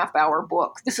 4.5 hour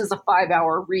book. This is a 5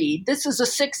 hour read. This is a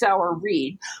 6 hour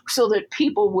read, so that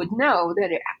people would know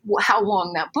that how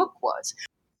long that book was.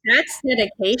 That's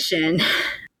dedication.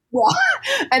 Well,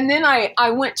 and then I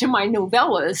went to my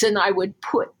novellas and I would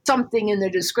put something in the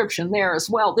description there as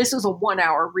well. This is a 1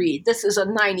 hour read. This is a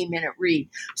 90-minute read,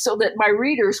 so that my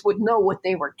readers would know what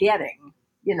they were getting,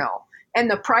 And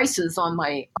the prices on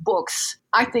my books,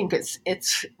 I think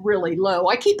it's really low.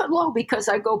 I keep it low because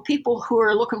I go, people who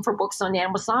are looking for books on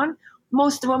Amazon,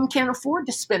 most of them can't afford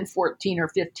to spend $14 or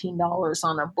 $15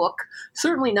 on a book,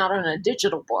 certainly not on a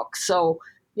digital book. So,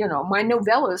 my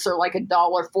novellas are like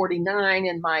 $1.49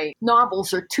 and my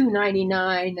novels are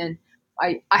 $2.99. And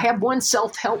I have one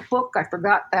self-help book. I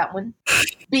forgot that one.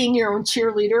 Being Your Own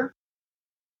Cheerleader.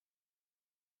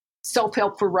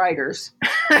 Self-help for writers.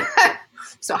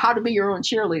 So how to be your own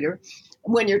cheerleader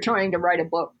when you're trying to write a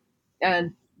book.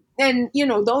 And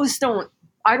those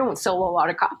I don't sell a lot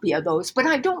of copy of those, but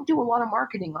I don't do a lot of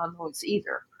marketing on those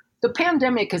either. The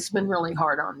pandemic has been really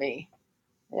hard on me.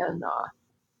 And,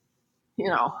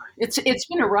 it's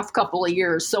been a rough couple of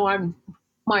years. So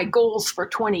my goals for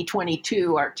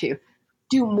 2022 are to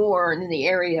do more in the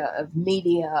area of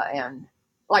media and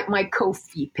like my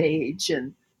Ko-fi page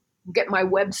and get my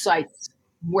websites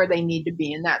where they need to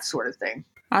be and that sort of thing.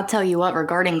 I'll tell you what,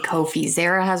 regarding Ko-fi,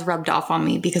 Zara has rubbed off on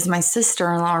me because my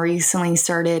sister-in-law recently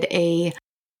started a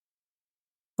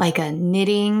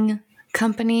knitting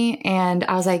company, and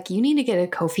I was like, you need to get a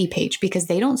Ko-fi page because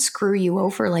they don't screw you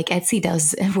over like Etsy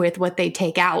does with what they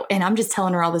take out. And I'm just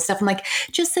telling her all this stuff. I'm like,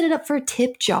 just set it up for a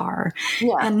tip jar.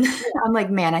 Yeah. And I'm like,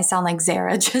 man, I sound like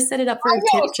Zara. Just set it up for a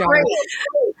tip jar. Great.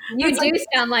 You do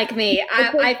sound like me.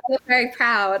 I feel very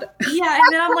proud. Yeah,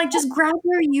 and then I'm like, just grab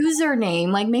your username.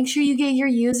 Like, make sure you get your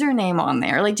username on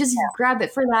there. Like, just grab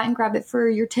it for that and grab it for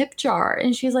your tip jar.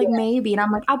 And she's like, maybe. And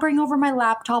I'm like, I'll bring over my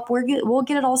laptop. We'll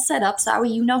get it all set up so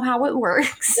you know how it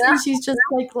works. Yeah. And she's just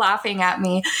like laughing at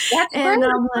me. That's and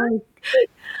great.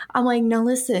 I'm like, no,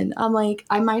 listen. I'm like,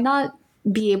 I might not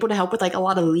be able to help with like a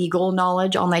lot of legal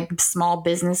knowledge on like small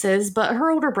businesses, but her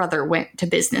older brother went to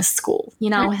business school.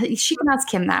 She can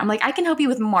ask him that. I'm like, I can help you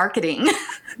with marketing.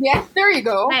 Yeah, there you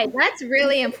go. Hey, that's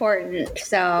really important.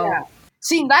 So,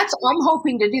 see, I'm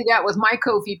hoping to do that with my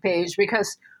Ko-fi page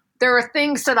because there are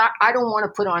things that I don't want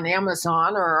to put on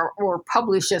Amazon or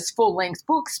publish as full length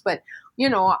books, but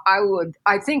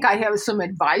I think I have some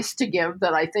advice to give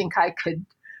that I think I could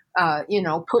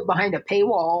put behind a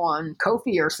paywall on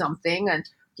Ko-fi or something and,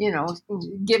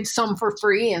 give some for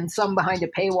free and some behind a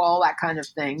paywall, that kind of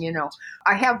thing.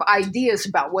 I have ideas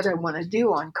about what I want to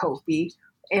do on Ko-fi.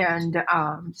 And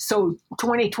so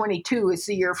 2022 is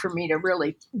the year for me to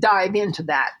really dive into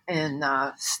that and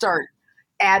start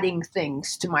adding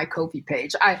things to my Ko-fi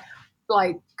page. I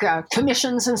like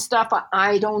commissions and stuff.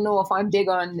 I don't know if I'm big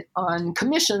on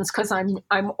commissions because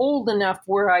I'm old enough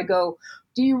where I go,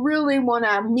 do you really want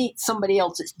to meet somebody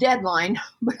else's deadline?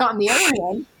 But on the other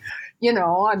hand,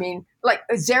 like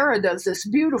Zara does this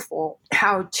beautiful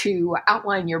how to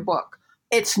outline your book.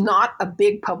 It's not a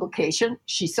big publication.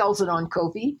 She sells it on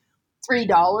Ko-fi,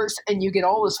 $3, and you get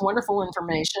all this wonderful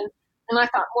information. And I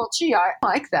thought, well, gee, I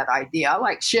like that idea. I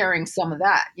like sharing some of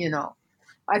that,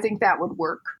 I think that would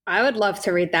work. I would love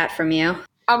to read that from you.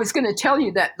 I was going to tell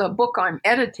you that the book I'm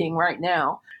editing right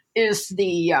now is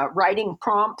the writing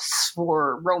prompts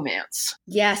for romance.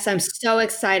 Yes, I'm so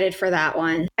excited for that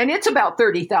one. And it's about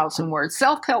 30,000 words.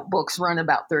 Self-help books run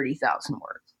about 30,000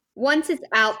 words. Once it's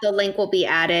out, the link will be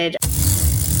added.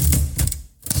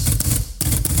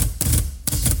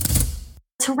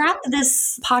 To wrap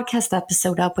this podcast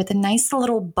episode up with a nice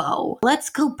little bow,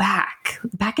 let's go back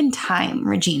in time,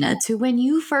 Regina, to when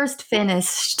you first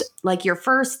finished like your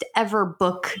first ever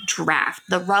book draft,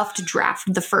 the rough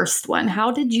draft, the first one. How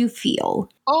did you feel?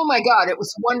 Oh my God, it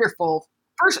was wonderful.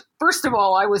 First of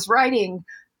all, I was writing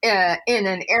in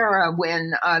an era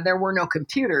when there were no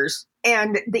computers.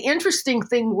 And the interesting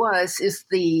thing is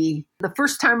the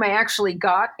first time I actually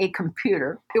got a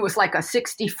computer, it was like a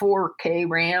 64K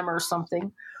RAM or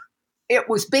something. It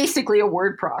was basically a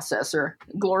word processor,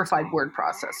 glorified word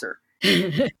processor.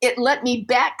 It let me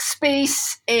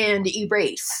backspace and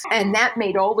erase, and that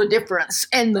made all the difference.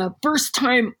 And the first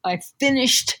time I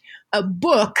finished a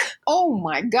book, oh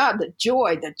my God, the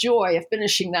joy of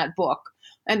finishing that book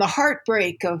and the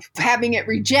heartbreak of having it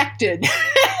rejected.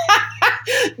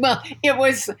 Well,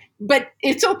 but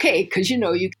it's okay because,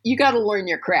 you got to learn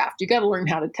your craft. You got to learn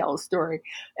how to tell a story.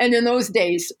 And in those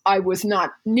days, I was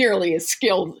not nearly as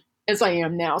skilled as I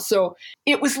am now. So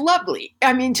it was lovely.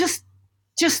 I mean, just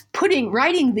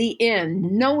writing the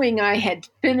end, knowing I had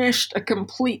finished a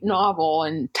complete novel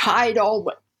and tied all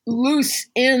the loose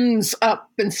ends up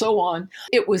and so on.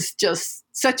 It was just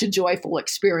such a joyful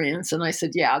experience. And I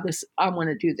said, yeah, I want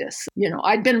to do this.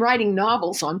 I'd been writing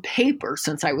novels on paper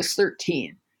since I was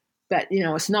 13, but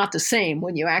it's not the same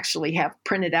when you actually have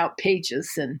printed out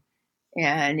pages and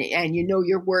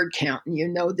your word count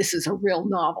and this is a real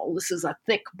novel. This is a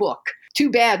thick book. Too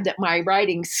bad that my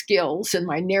writing skills and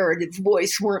my narrative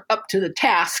voice weren't up to the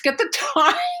task at the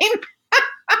time.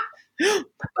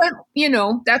 But,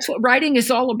 that's what writing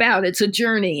is all about. It's a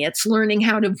journey. It's learning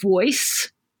how to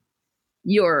voice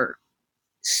your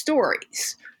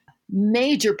stories.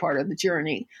 Major part of the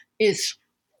journey is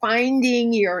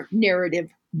finding your narrative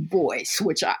voice,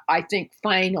 which I think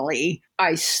finally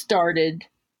I started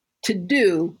to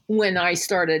do when I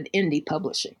started indie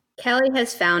publishing. Kelly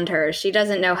has found hers. She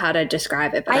doesn't know how to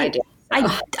describe it, but I do.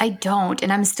 I don't.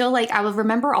 And I'm still like, I will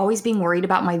remember always being worried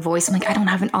about my voice. I'm like, I don't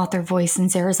have an author voice.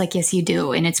 And Sarah's like, yes, you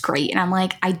do. And it's great. And I'm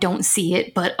like, I don't see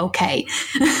it, but okay.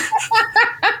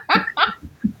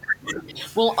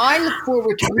 Well, I look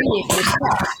forward to reading your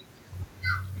stuff.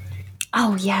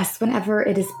 Oh, yes. Whenever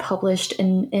it is published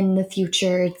in the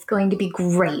future, it's going to be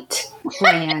great.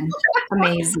 Grand.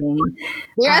 Amazing.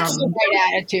 That's the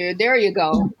right attitude. There you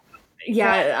go.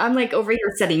 Yeah, I'm like over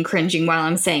here sitting cringing while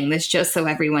I'm saying this, just so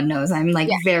everyone knows. I'm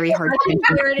like very hard to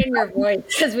hear it in your voice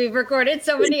because we've recorded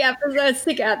so many episodes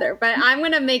together, but I'm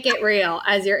going to make it real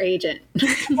as your agent.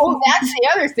 Oh, that's the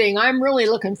other thing. I'm really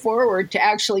looking forward to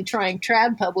actually trying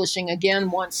trad publishing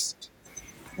again once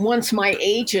my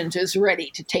agent is ready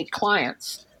to take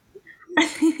clients.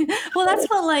 Well, that's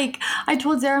what I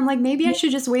told Sarah, I'm like, maybe I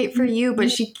should just wait for you. But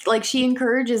she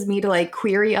encourages me to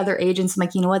query other agents. I'm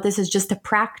like, you know what? This is just a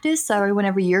practice. So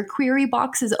whenever your query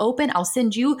box is open, I'll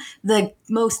send you the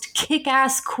most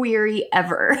kick-ass query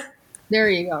ever. There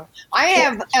you go. I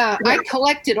have, I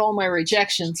collected all my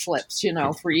rejection slips,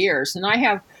 for years. And I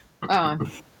have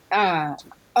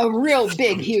a real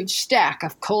big, huge stack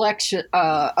of collection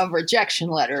of rejection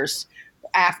letters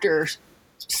after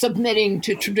submitting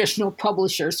to traditional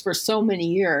publishers for so many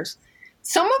years.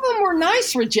 Some of them were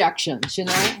nice rejections,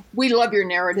 We love your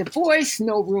narrative voice,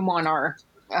 no room on our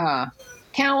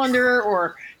calendar,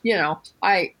 or it's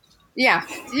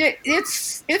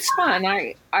fun.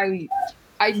 I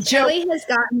joke. Kelly has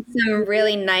gotten some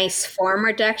really nice form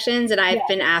rejections, and I've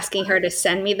been asking her to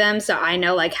send me them so I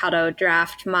know how to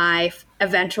draft my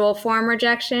eventual form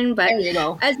rejection. But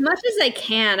as much as I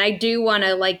can, I do want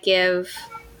to give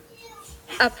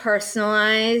a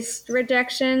personalized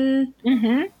rejection.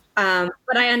 Mm-hmm.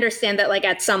 But I understand that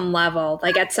at some level,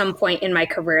 at some point in my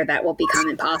career, that will become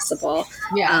impossible.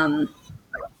 Yeah.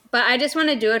 But I just want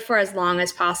to do it for as long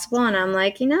as possible. And I'm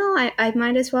like, I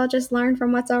might as well just learn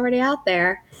from what's already out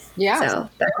there. Yeah. So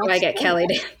that's why I get Kelly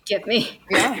to give me.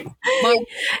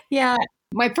 Yeah.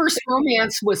 My first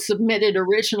romance was submitted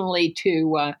originally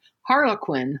to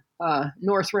Harlequin,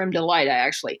 North Rim Delight. I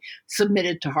actually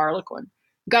submitted to Harlequin.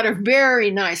 Got a very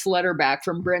nice letter back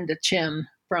from Brenda Chim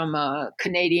from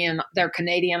their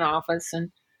Canadian office.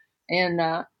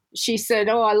 And she said,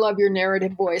 oh, I love your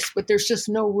narrative voice, but there's just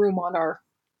no room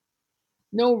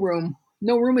no room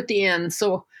at the end.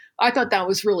 So I thought that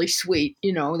was really sweet,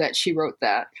 that she wrote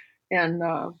that. And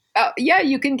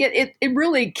you can get it. It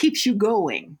really keeps you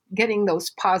going, getting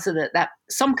those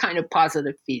some kind of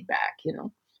positive feedback,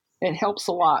 it helps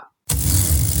a lot.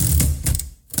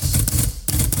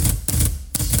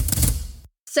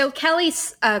 So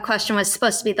Kelly's question was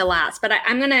supposed to be the last, but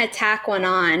I'm going to tack one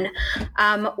on.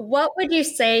 What would you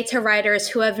say to writers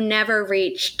who have never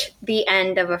reached the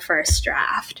end of a first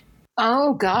draft?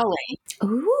 Oh, golly.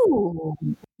 Ooh.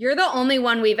 You're the only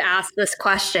one we've asked this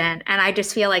question, and I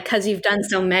just feel like because you've done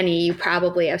so many, you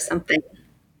probably have something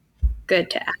good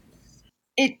to add.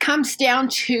 It comes down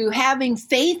to having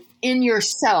faith in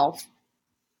yourself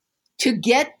to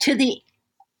get to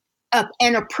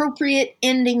an appropriate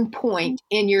ending point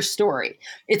in your story.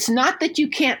 It's not that you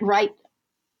can't write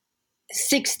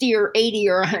 60 or 80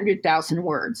 or 100,000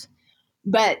 words,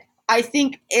 but I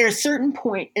think at a certain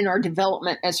point in our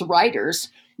development as writers,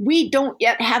 we don't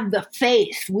yet have the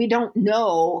faith. We don't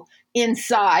know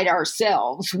inside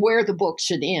ourselves where the book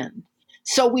should end.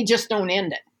 So we just don't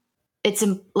end it. It's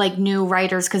new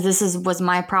writers, because was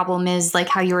my problem is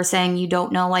how you were saying, you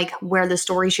don't know where the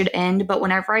story should end. But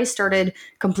whenever I started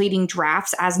completing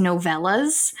drafts as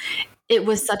novellas, it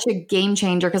was such a game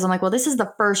changer, because I'm like, well, this is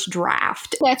the first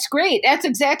draft. That's great. That's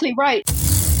exactly right.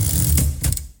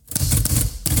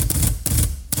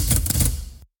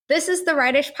 This is the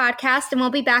Writish Podcast, and we'll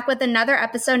be back with another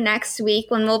episode next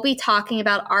week when we'll be talking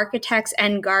about architects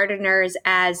and gardeners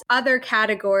as other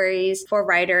categories for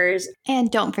writers.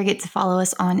 And don't forget to follow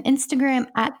us on Instagram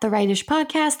at the Writish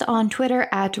Podcast, on Twitter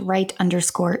at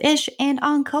write_ish, and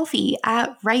on Ko-fi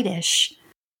at Writish.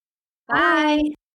 Bye.